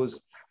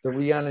suppose the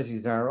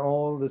realities are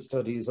all the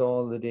studies,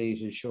 all the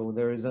data show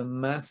there is a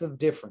massive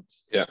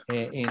difference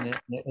in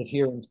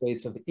adherence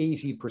rates of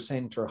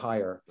 80% or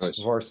higher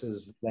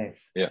versus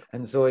less.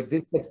 And so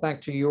this gets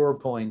back to your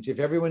point. If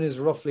everyone is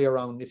roughly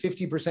around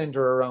 50%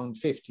 or around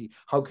 50,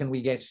 how can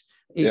we get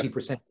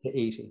 80% to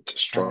 80?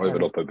 Just drive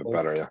it up a bit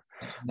better,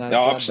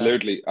 no,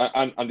 absolutely.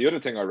 And the other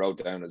thing I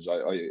wrote down is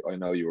I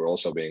know you were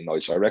also being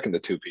nice. I reckon the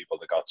two people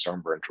that got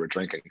sunburnt were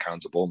drinking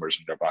cans of Bummers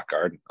in their back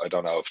garden. I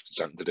don't know if it's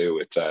something to do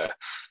with the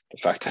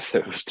fact that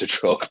it was the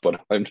drug,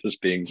 but I'm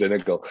just being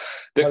cynical.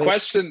 The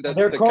question that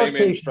came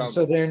in from...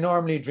 So they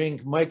normally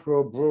drink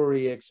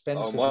microbrewery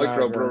expensive... Oh,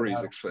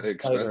 microbreweries,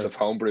 expensive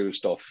homebrew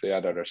stuff,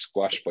 that are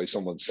squashed by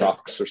someone's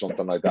socks or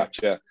something like that,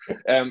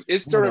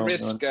 Is there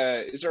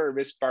a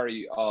risk,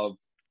 Barry, of...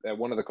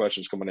 one of the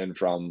questions coming in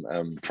from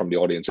the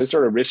audience, is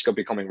there a risk of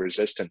becoming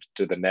resistant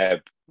to the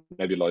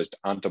nebulized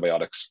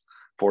antibiotics?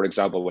 For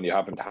example, when you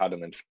haven't had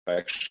an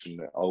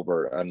infection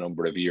over a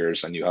number of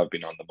years and you have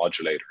been on the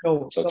modulator.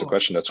 So it's a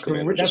question that's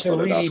coming in. That's a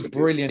really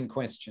brilliant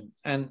question.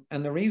 And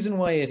the reason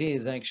why it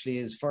is actually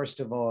is, first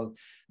of all,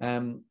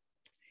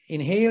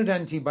 inhaled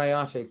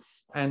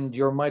antibiotics and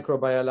your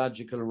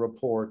microbiological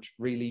report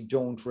really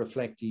don't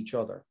reflect each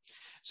other.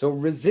 So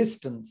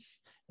resistance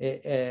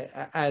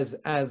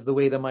as the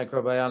way the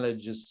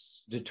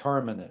microbiologists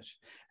determine it,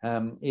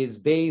 is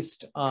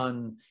based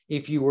on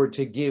if you were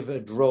to give a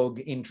drug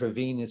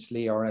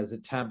intravenously or as a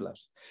tablet.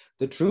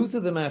 The truth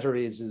of the matter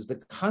is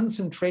the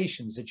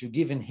concentrations that you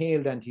give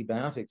inhaled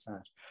antibiotics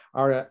at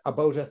are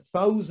about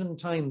 1,000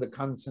 times the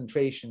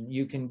concentration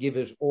you can give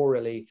it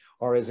orally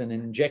or as an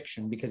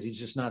injection, because it's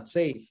just not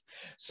safe.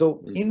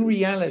 So in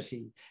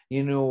reality,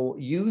 you know,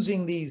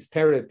 using these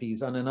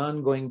therapies on an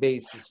ongoing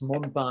basis,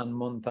 month on,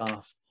 month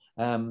off,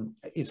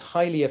 is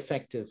highly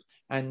effective,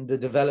 and the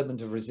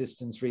development of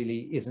resistance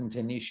really isn't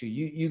an issue.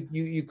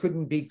 You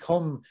couldn't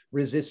become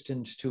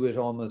resistant to it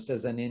almost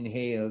as an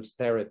inhaled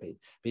therapy,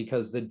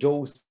 because the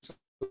dose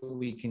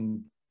we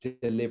can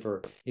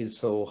deliver is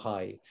so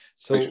high.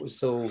 Good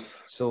to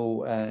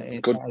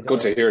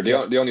hear.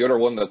 The only other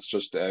one that's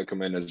just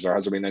come in is, there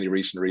hasn't been any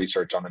recent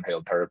research on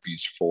inhaled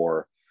therapies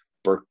for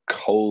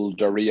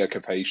Burkholderia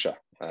capacia.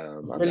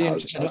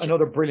 Brilliant.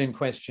 Another brilliant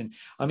question.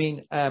 I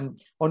mean,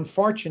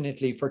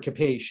 unfortunately for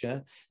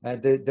capacia,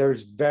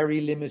 there's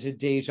very limited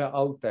data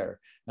out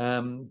there.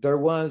 There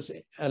was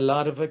a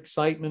lot of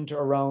excitement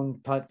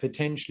around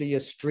potentially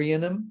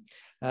Astrianum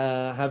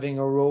having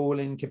a role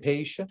in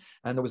capacia,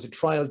 and there was a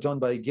trial done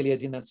by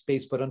Gilead in that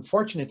space. But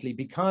unfortunately,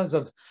 because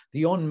of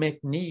the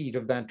unmet need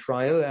of that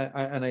trial,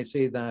 and I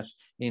say that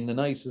in the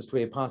nicest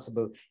way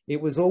possible, it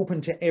was open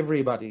to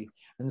everybody.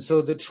 And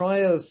so the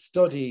trial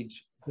studied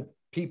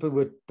people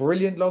with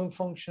brilliant lung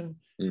function,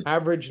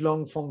 average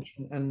lung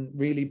function, and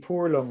really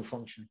poor lung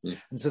function.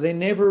 And so they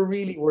never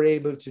really were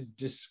able to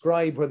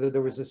describe whether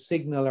there was a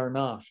signal or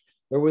not.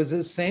 There was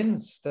a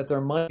sense that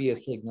there might be a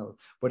signal,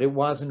 but it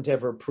wasn't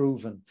ever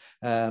proven.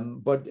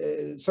 But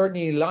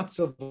certainly lots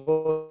of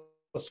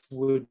us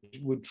would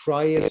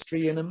try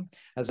Astrianum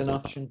as an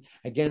option.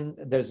 Again,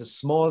 there's a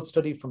small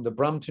study from the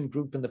Brompton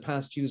group in the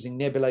past using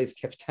nebulized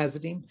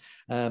ceftazidime.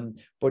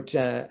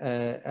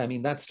 I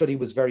mean, that study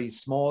was very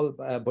small,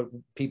 but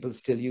people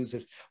still use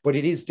it. But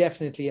it is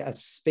definitely a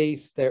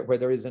space there where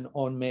there is an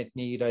unmet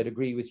need. I'd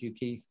agree with you,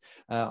 Keith.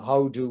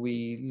 How do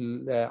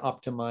we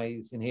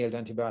optimize inhaled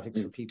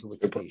antibiotics for people with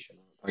capacia?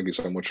 Thank you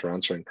so much for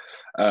answering.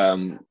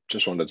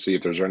 Just wanted to see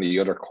if there's any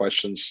other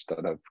questions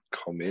that have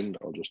come in.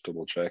 I'll just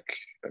double check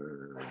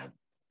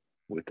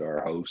with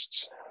our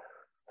hosts.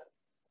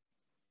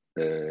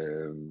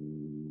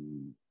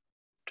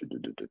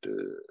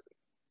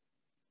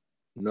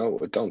 No,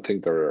 I don't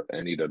think there are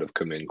any that have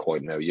come in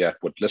quite now yet.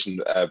 But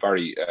listen,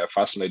 very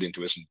fascinating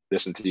to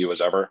listen to you as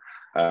ever.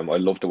 I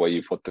love the way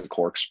you put the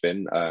Cork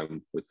spin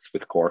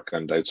with Cork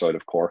and outside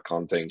of Cork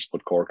on things,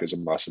 but Cork is a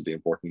massively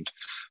important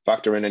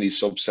factor in any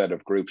subset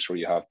of groups where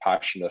you have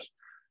passionate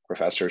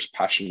professors,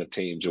 passionate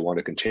teams who want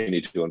to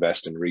continue to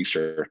invest in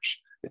research.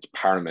 It's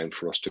paramount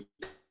for us to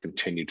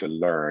continue to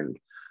learn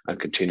and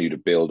continue to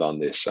build on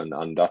this.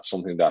 And that's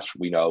something that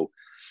we know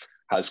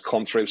has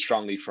come through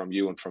strongly from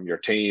you and from your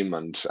team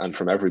and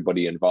from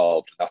everybody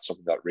involved. And that's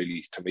something that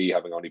really, to me,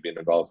 having only been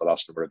involved the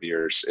last number of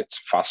years, it's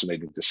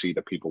fascinating to see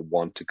that people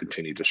want to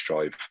continue to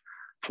strive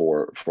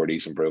for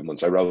these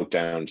improvements. I wrote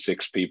down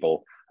 6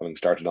 people, having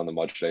started on the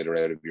modulator,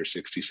 out of your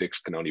 66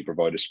 can only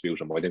provide a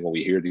sputum. I think when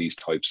we hear these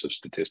types of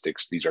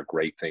statistics, these are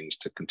great things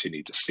to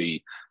continue to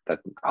see that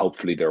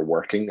hopefully they're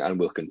working and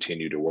will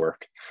continue to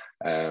work.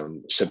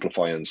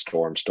 Simplify and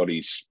Storm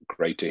studies,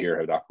 great to hear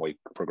how that might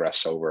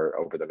progress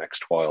over the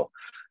next while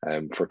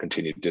for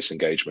continued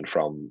disengagement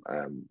from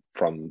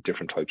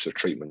different types of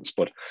treatments.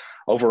 But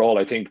overall,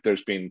 I think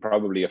there's been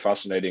probably a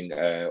fascinating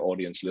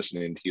audience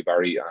listening to you,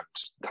 Barry, and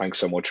thanks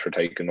so much for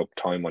taking up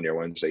time on your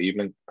Wednesday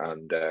evening.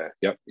 And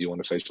yeah, you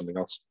want to say something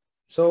else?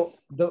 So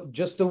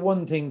just the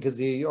one thing, because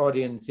the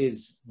audience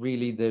is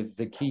really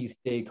the key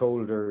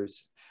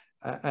stakeholders.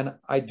 And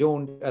I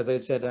don't, as I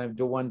said, I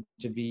don't want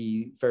to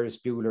be Ferris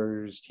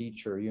Bueller's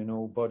teacher, you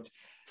know, but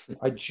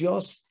I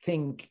just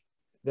think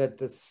that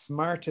the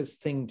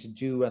smartest thing to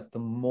do at the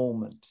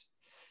moment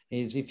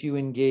is, if you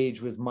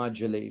engage with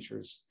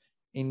modulators,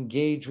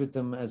 engage with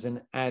them as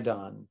an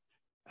add-on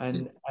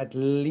and at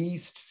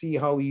least see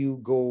how you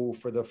go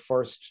for the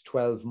first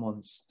 12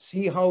 months.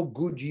 See how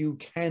good you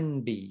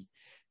can be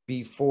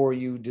before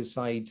you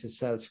decide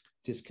to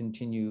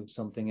discontinue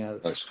something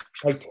else. Nice.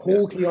 I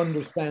totally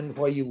understand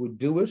why you would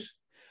do it,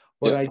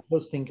 but I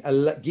just think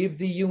give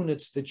the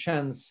units the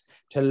chance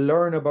to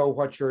learn about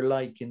what you're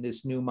like in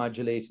this new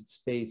modulated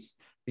space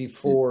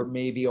before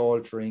maybe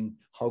altering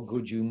how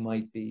good you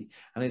might be.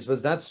 And I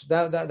suppose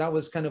that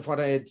was kind of what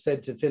I had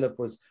said to Philip,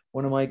 was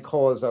one of my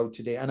calls out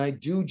today. And I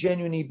do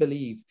genuinely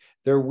believe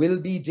there will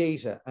be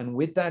data, and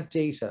with that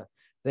data,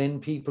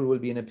 then people will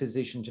be in a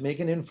position to make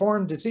an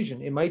informed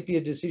decision. It might be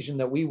a decision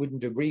that we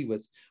wouldn't agree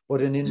with, but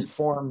an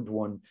informed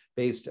one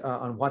based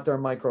on what their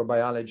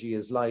microbiology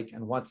is like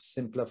and what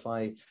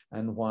Simplify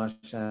and what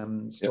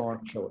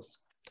Storm shows.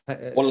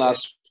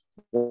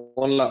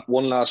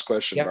 One last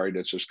question, Barry,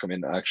 that's just come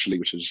in actually,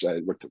 which is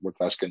worth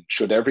asking.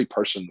 Should every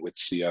person with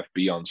CF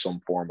be on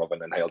some form of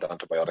an inhaled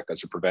antibiotic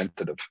as a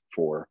preventative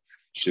for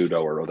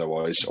pseudo or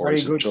otherwise, or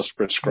is it just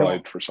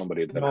prescribed for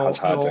somebody that has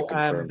had a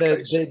confirmed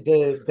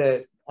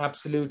case?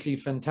 absolutely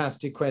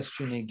fantastic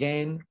question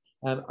again.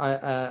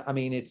 I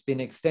mean, it's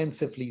been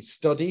extensively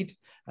studied,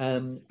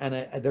 and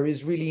there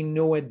is really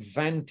no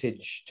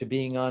advantage to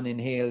being on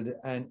inhaled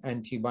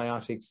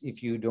antibiotics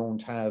if you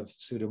don't have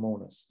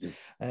Pseudomonas.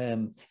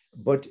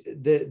 But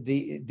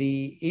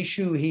the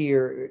issue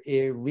here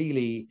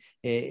really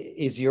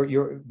is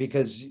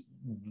because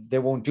they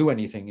won't do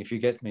anything, if you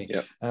get me.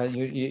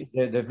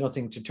 They've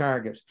nothing to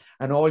target,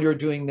 and all you're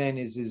doing then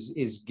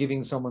is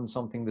giving someone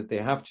something that they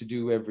have to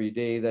do every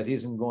day that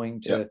isn't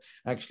going to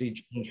actually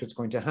change what's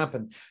going to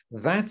happen.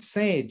 That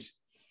said,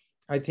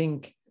 I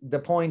think the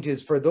point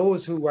is, for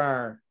those who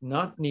are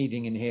not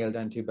needing inhaled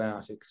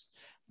antibiotics,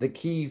 the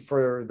key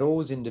for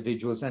those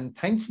individuals, and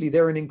thankfully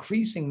they're an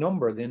increasing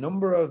number, the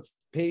number of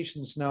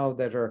patients now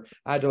that are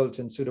adult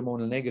and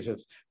Pseudomonal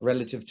negative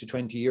relative to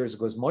 20 years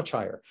ago is much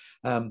higher.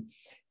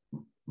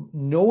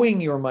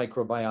 Knowing your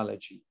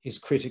microbiology is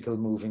critical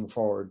moving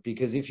forward,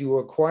 because if you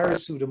acquire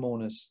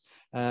Pseudomonas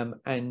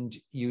and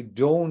you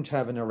don't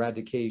have an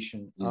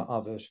eradication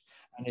of it,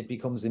 and it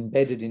becomes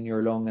embedded in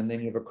your lung, and then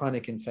you have a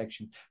chronic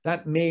infection,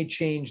 that may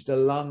change the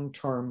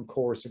long-term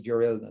course of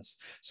your illness.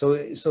 So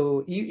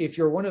if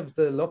you're one of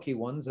the lucky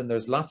ones, and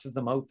there's lots of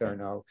them out there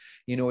now,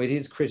 you know, it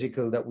is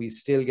critical that we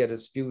still get a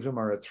sputum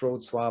or a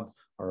throat swab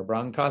or a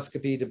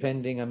bronchoscopy,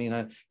 depending. I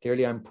mean,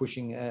 clearly I'm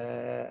pushing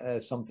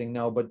something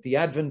now, but the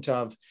advent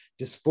of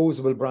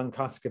disposable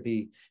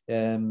bronchoscopy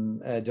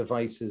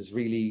devices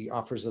really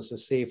offers us a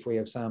safe way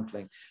of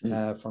sampling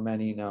for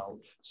many now.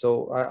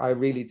 So I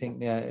really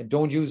think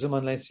don't use them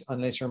unless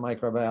your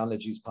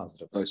microbiology is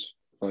positive.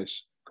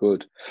 Nice,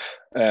 good.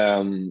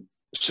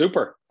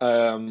 Super.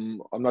 I'm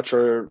not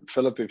sure,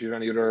 Philip, if you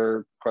have any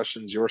other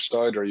questions your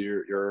side, or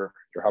you're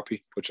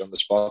happy, put you on the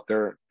spot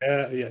there.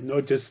 Yeah,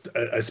 no, just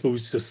I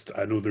suppose just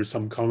I know there's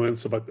some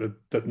comments about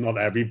that not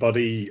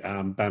everybody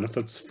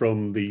benefits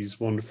from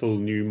these wonderful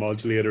new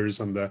modulators,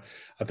 and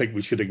I think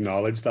we should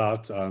acknowledge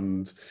that.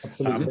 And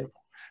absolutely.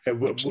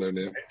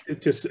 Absolutely.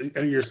 Just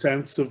your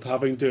sense of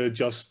having to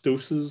adjust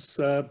doses,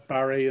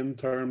 Barry, in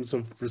terms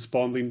of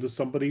responding to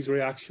somebody's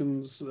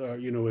reactions,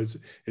 you know, is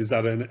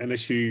that an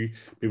issue?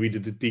 Maybe to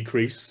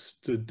decrease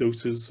the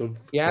doses of?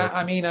 Yeah,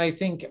 I mean, I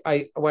think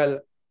I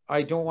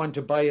don't want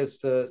to bias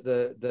the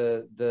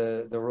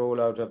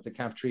rollout of the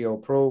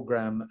Kaftrio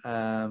program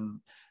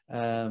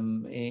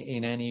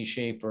in any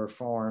shape or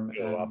form.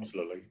 No,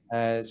 absolutely.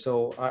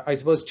 So I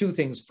suppose two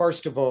things.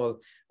 First of all,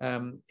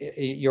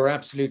 you're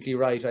absolutely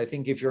right. I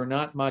think if you're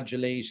not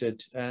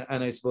modulated,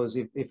 and I suppose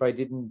if I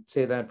didn't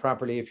say that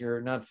properly, if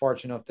you're not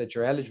fortunate enough that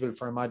you're eligible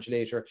for a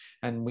modulator,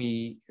 and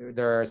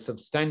there are a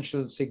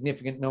substantial,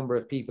 significant number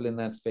of people in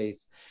that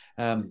space,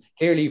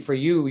 clearly for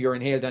you, your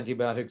inhaled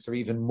antibiotics are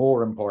even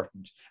more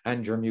important,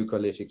 and your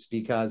mucolytics,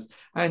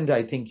 and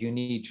I think you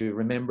need to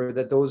remember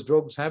that those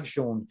drugs have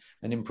shown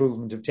an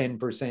improvement of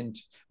 10%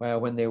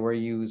 when they were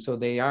used. So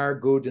they are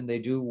good and they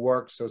do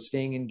work. So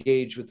staying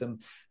engaged with them,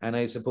 and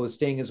I suppose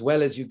staying as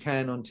well as you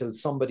can until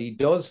somebody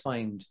does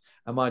find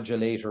a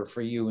modulator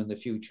for you in the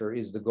future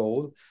is the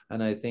goal.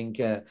 And I think,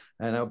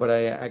 but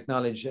I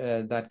acknowledge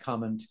that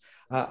comment.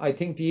 I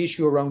think the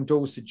issue around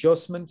dose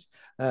adjustment,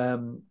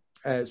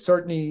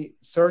 certainly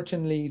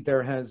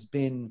there has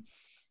been,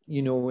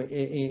 you know,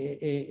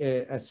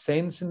 a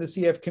sense in the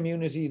CF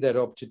community that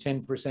up to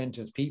 10%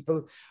 of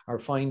people are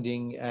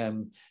finding,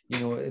 you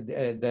know,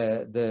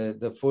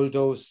 the full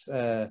dose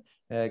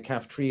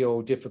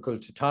Kaftrio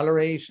difficult to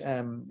tolerate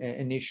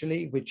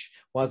initially, which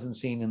wasn't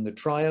seen in the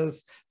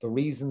trials. The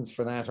reasons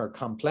for that are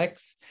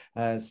complex,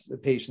 as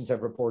patients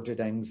have reported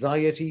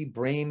anxiety,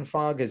 brain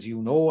fog, as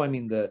you know. I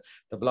mean, the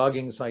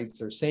blogging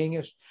sites are saying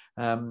it.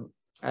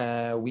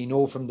 We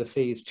know from the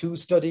phase 2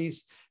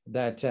 studies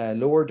that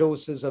lower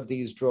doses of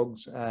these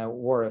drugs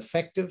were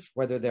effective.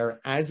 Whether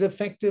they're as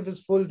effective as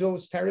full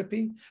dose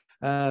therapy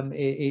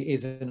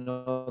is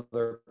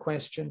another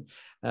question.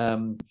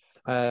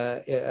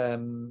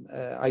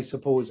 I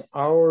suppose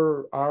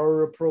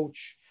our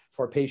approach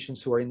for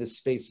patients who are in this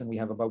space, and we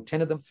have about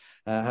 10 of them,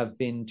 have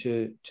been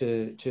to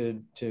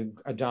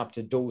adopt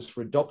a dose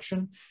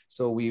reduction.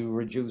 So we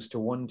reduce to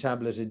 1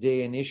 tablet a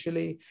day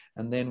initially,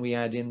 and then we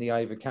add in the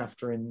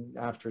ivacaftor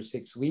after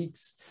 6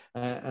 weeks,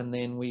 and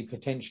then we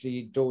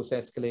potentially dose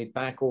escalate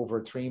back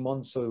over 3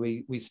 months. So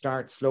we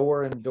start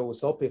slower and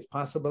dose up if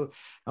possible,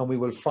 and we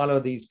will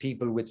follow these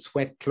people with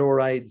sweat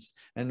chlorides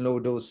and low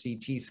dose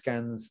CT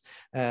scans.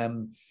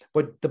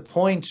 But the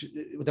point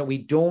that we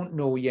don't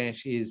know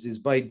yet is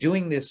by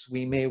doing this,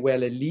 we may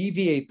well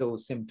alleviate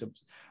those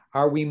symptoms.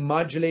 Are we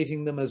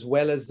modulating them as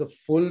well as the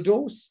full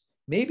dose?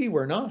 Maybe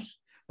we're not,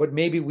 but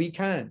maybe we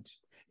can't,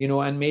 you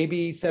know, and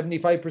maybe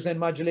 75%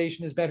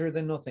 modulation is better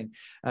than nothing.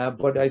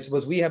 But I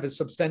suppose we have a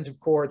substantive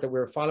cohort that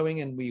we're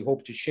following, and we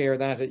hope to share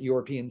that at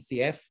European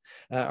CF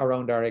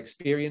around our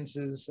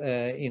experiences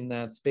in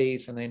that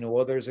space. And I know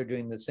others are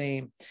doing the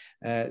same.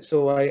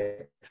 So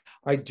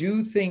I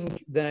do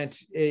think that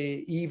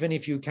even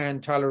if you can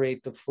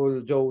tolerate the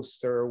full dose,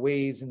 there are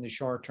ways in the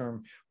short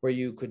term where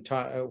you could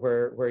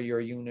where your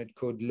unit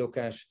could look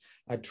at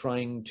at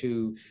trying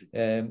to,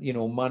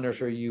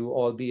 monitor you,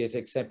 albeit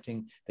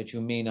accepting that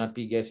you may not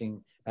be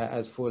getting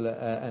as full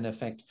an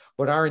effect.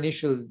 But our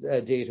initial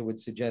data would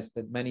suggest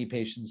that many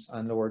patients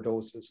on lower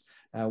doses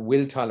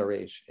will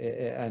tolerate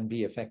and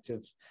be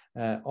effective,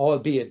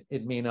 albeit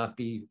it may not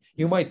be,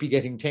 you might be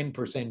getting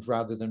 10%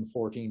 rather than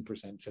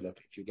 14%, Philip,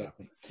 if you get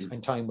me,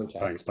 and time will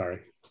tell. Thanks,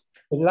 Barry.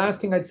 The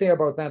last thing I'd say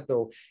about that,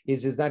 though,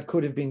 is that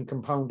could have been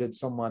compounded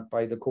somewhat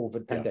by the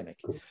COVID pandemic,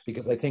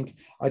 because I think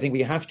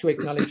we have to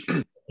acknowledge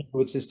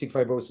with cystic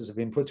fibrosis have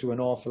been put through an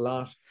awful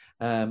lot.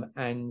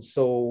 And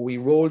so we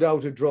rolled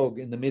out a drug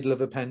in the middle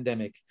of a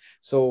pandemic.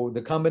 So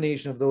the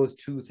combination of those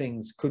two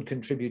things could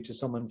contribute to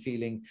someone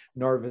feeling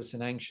nervous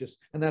and anxious,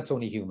 and that's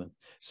only human.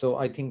 So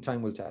I think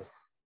time will tell.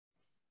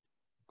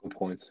 Good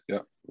point. Yeah,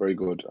 very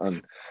good.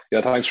 And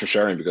yeah, thanks for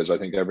sharing, because I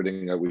think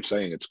everything that we're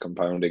saying, it's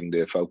compounding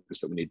the focus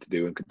that we need to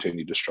do and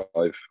continue to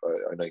strive.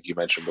 I know you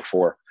mentioned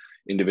before,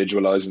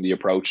 individualizing the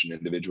approach and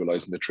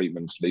individualizing the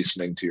treatment,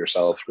 listening to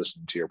yourself,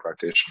 listening to your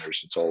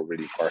practitioners. It's all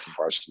really part and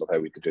parcel of how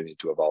we continue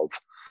to evolve.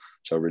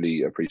 So I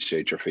really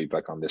appreciate your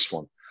feedback on this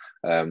one.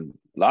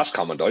 Last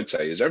comment I'd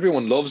say is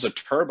everyone loves a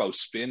turbo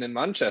spin in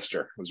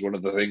Manchester, was one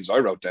of the things I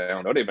wrote down.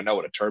 I don't even know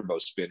what a turbo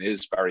spin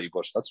is, Barry,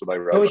 but that's what I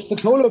wrote. No, it's the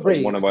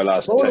Colobreathe. One of my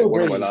last.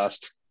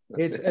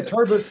 It's a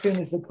turbo spin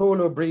is the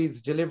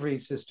Colobreathe delivery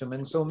system.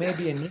 And so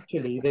maybe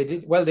initially they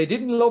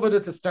didn't love it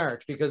at the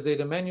start, because they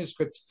had a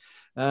manuscript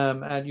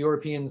at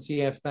European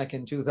CF back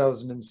in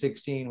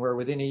 2016, where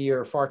within a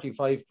year,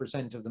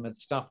 45% of them had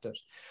stopped it.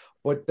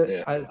 But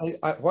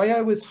why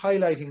I was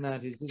highlighting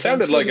that is... It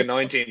sounded like a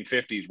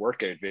 1950s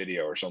workout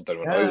video or something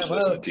when I was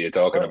listening to you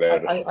talking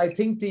about it. I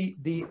think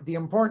the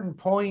important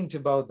point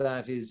about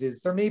that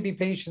is there may be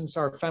patients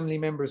or family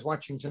members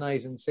watching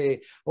tonight and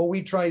say, oh,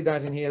 we tried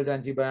that inhaled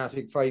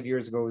antibiotic 5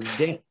 years ago, it was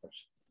desperate.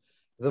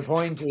 The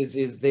point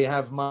is they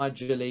have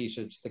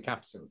modulated the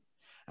capsule.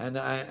 And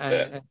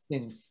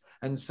since...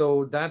 And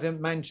so that in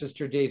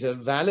Manchester data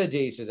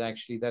validated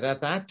actually that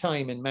at that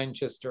time in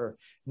Manchester,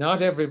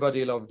 not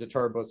everybody loved the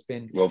turbo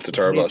spin. Loved the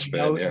turbo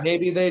spin, yeah.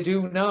 Maybe they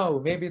do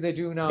now. Maybe they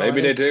do now. Maybe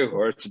they do,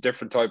 or it's a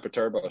different type of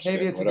turbo spin.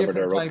 Maybe it's whatever a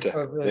different they're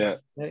type up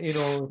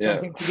to.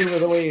 something to do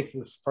with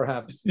Oasis,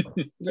 perhaps.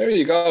 There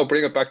you go.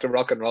 Bring it back to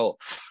rock and roll.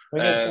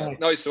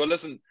 Nice. Well,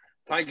 listen.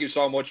 Thank you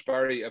so much,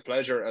 Barry. A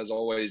pleasure as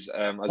always.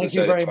 As I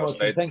said, it's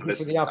fascinating. Thank you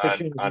for the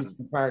opportunity to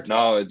be part.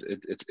 No,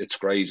 it's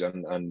great,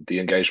 and the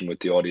engagement with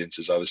the audience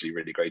is obviously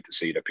really great to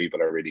see that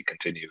people are really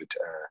continued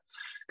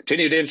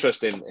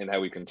interest in how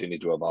we continue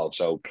to evolve.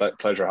 So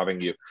pleasure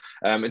having you.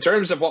 In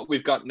terms of what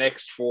we've got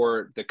next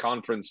for the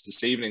conference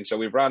this evening, so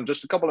we've ran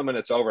just a couple of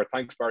minutes over.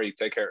 Thanks, Barry.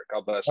 Take care.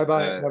 God bless.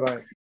 Bye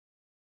bye.